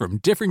options from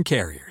different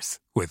carriers,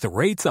 with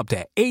rates up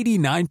to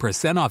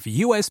 89% off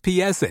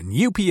USPS and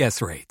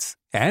UPS rates.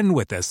 And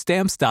with the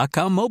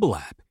Stamps.com mobile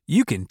app,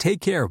 you can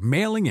take care of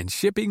mailing and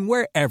shipping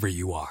wherever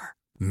you are.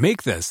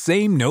 Make the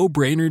same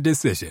no-brainer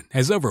decision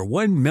as over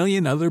 1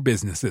 million other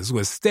businesses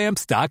with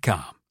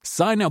Stamps.com.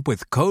 Sign up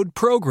with code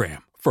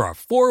PROGRAM for a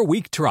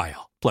 4-week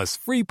trial, plus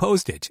free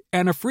postage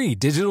and a free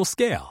digital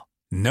scale.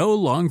 No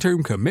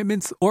long-term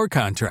commitments or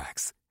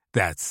contracts.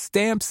 That's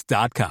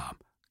Stamps.com.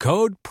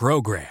 Code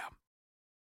PROGRAM.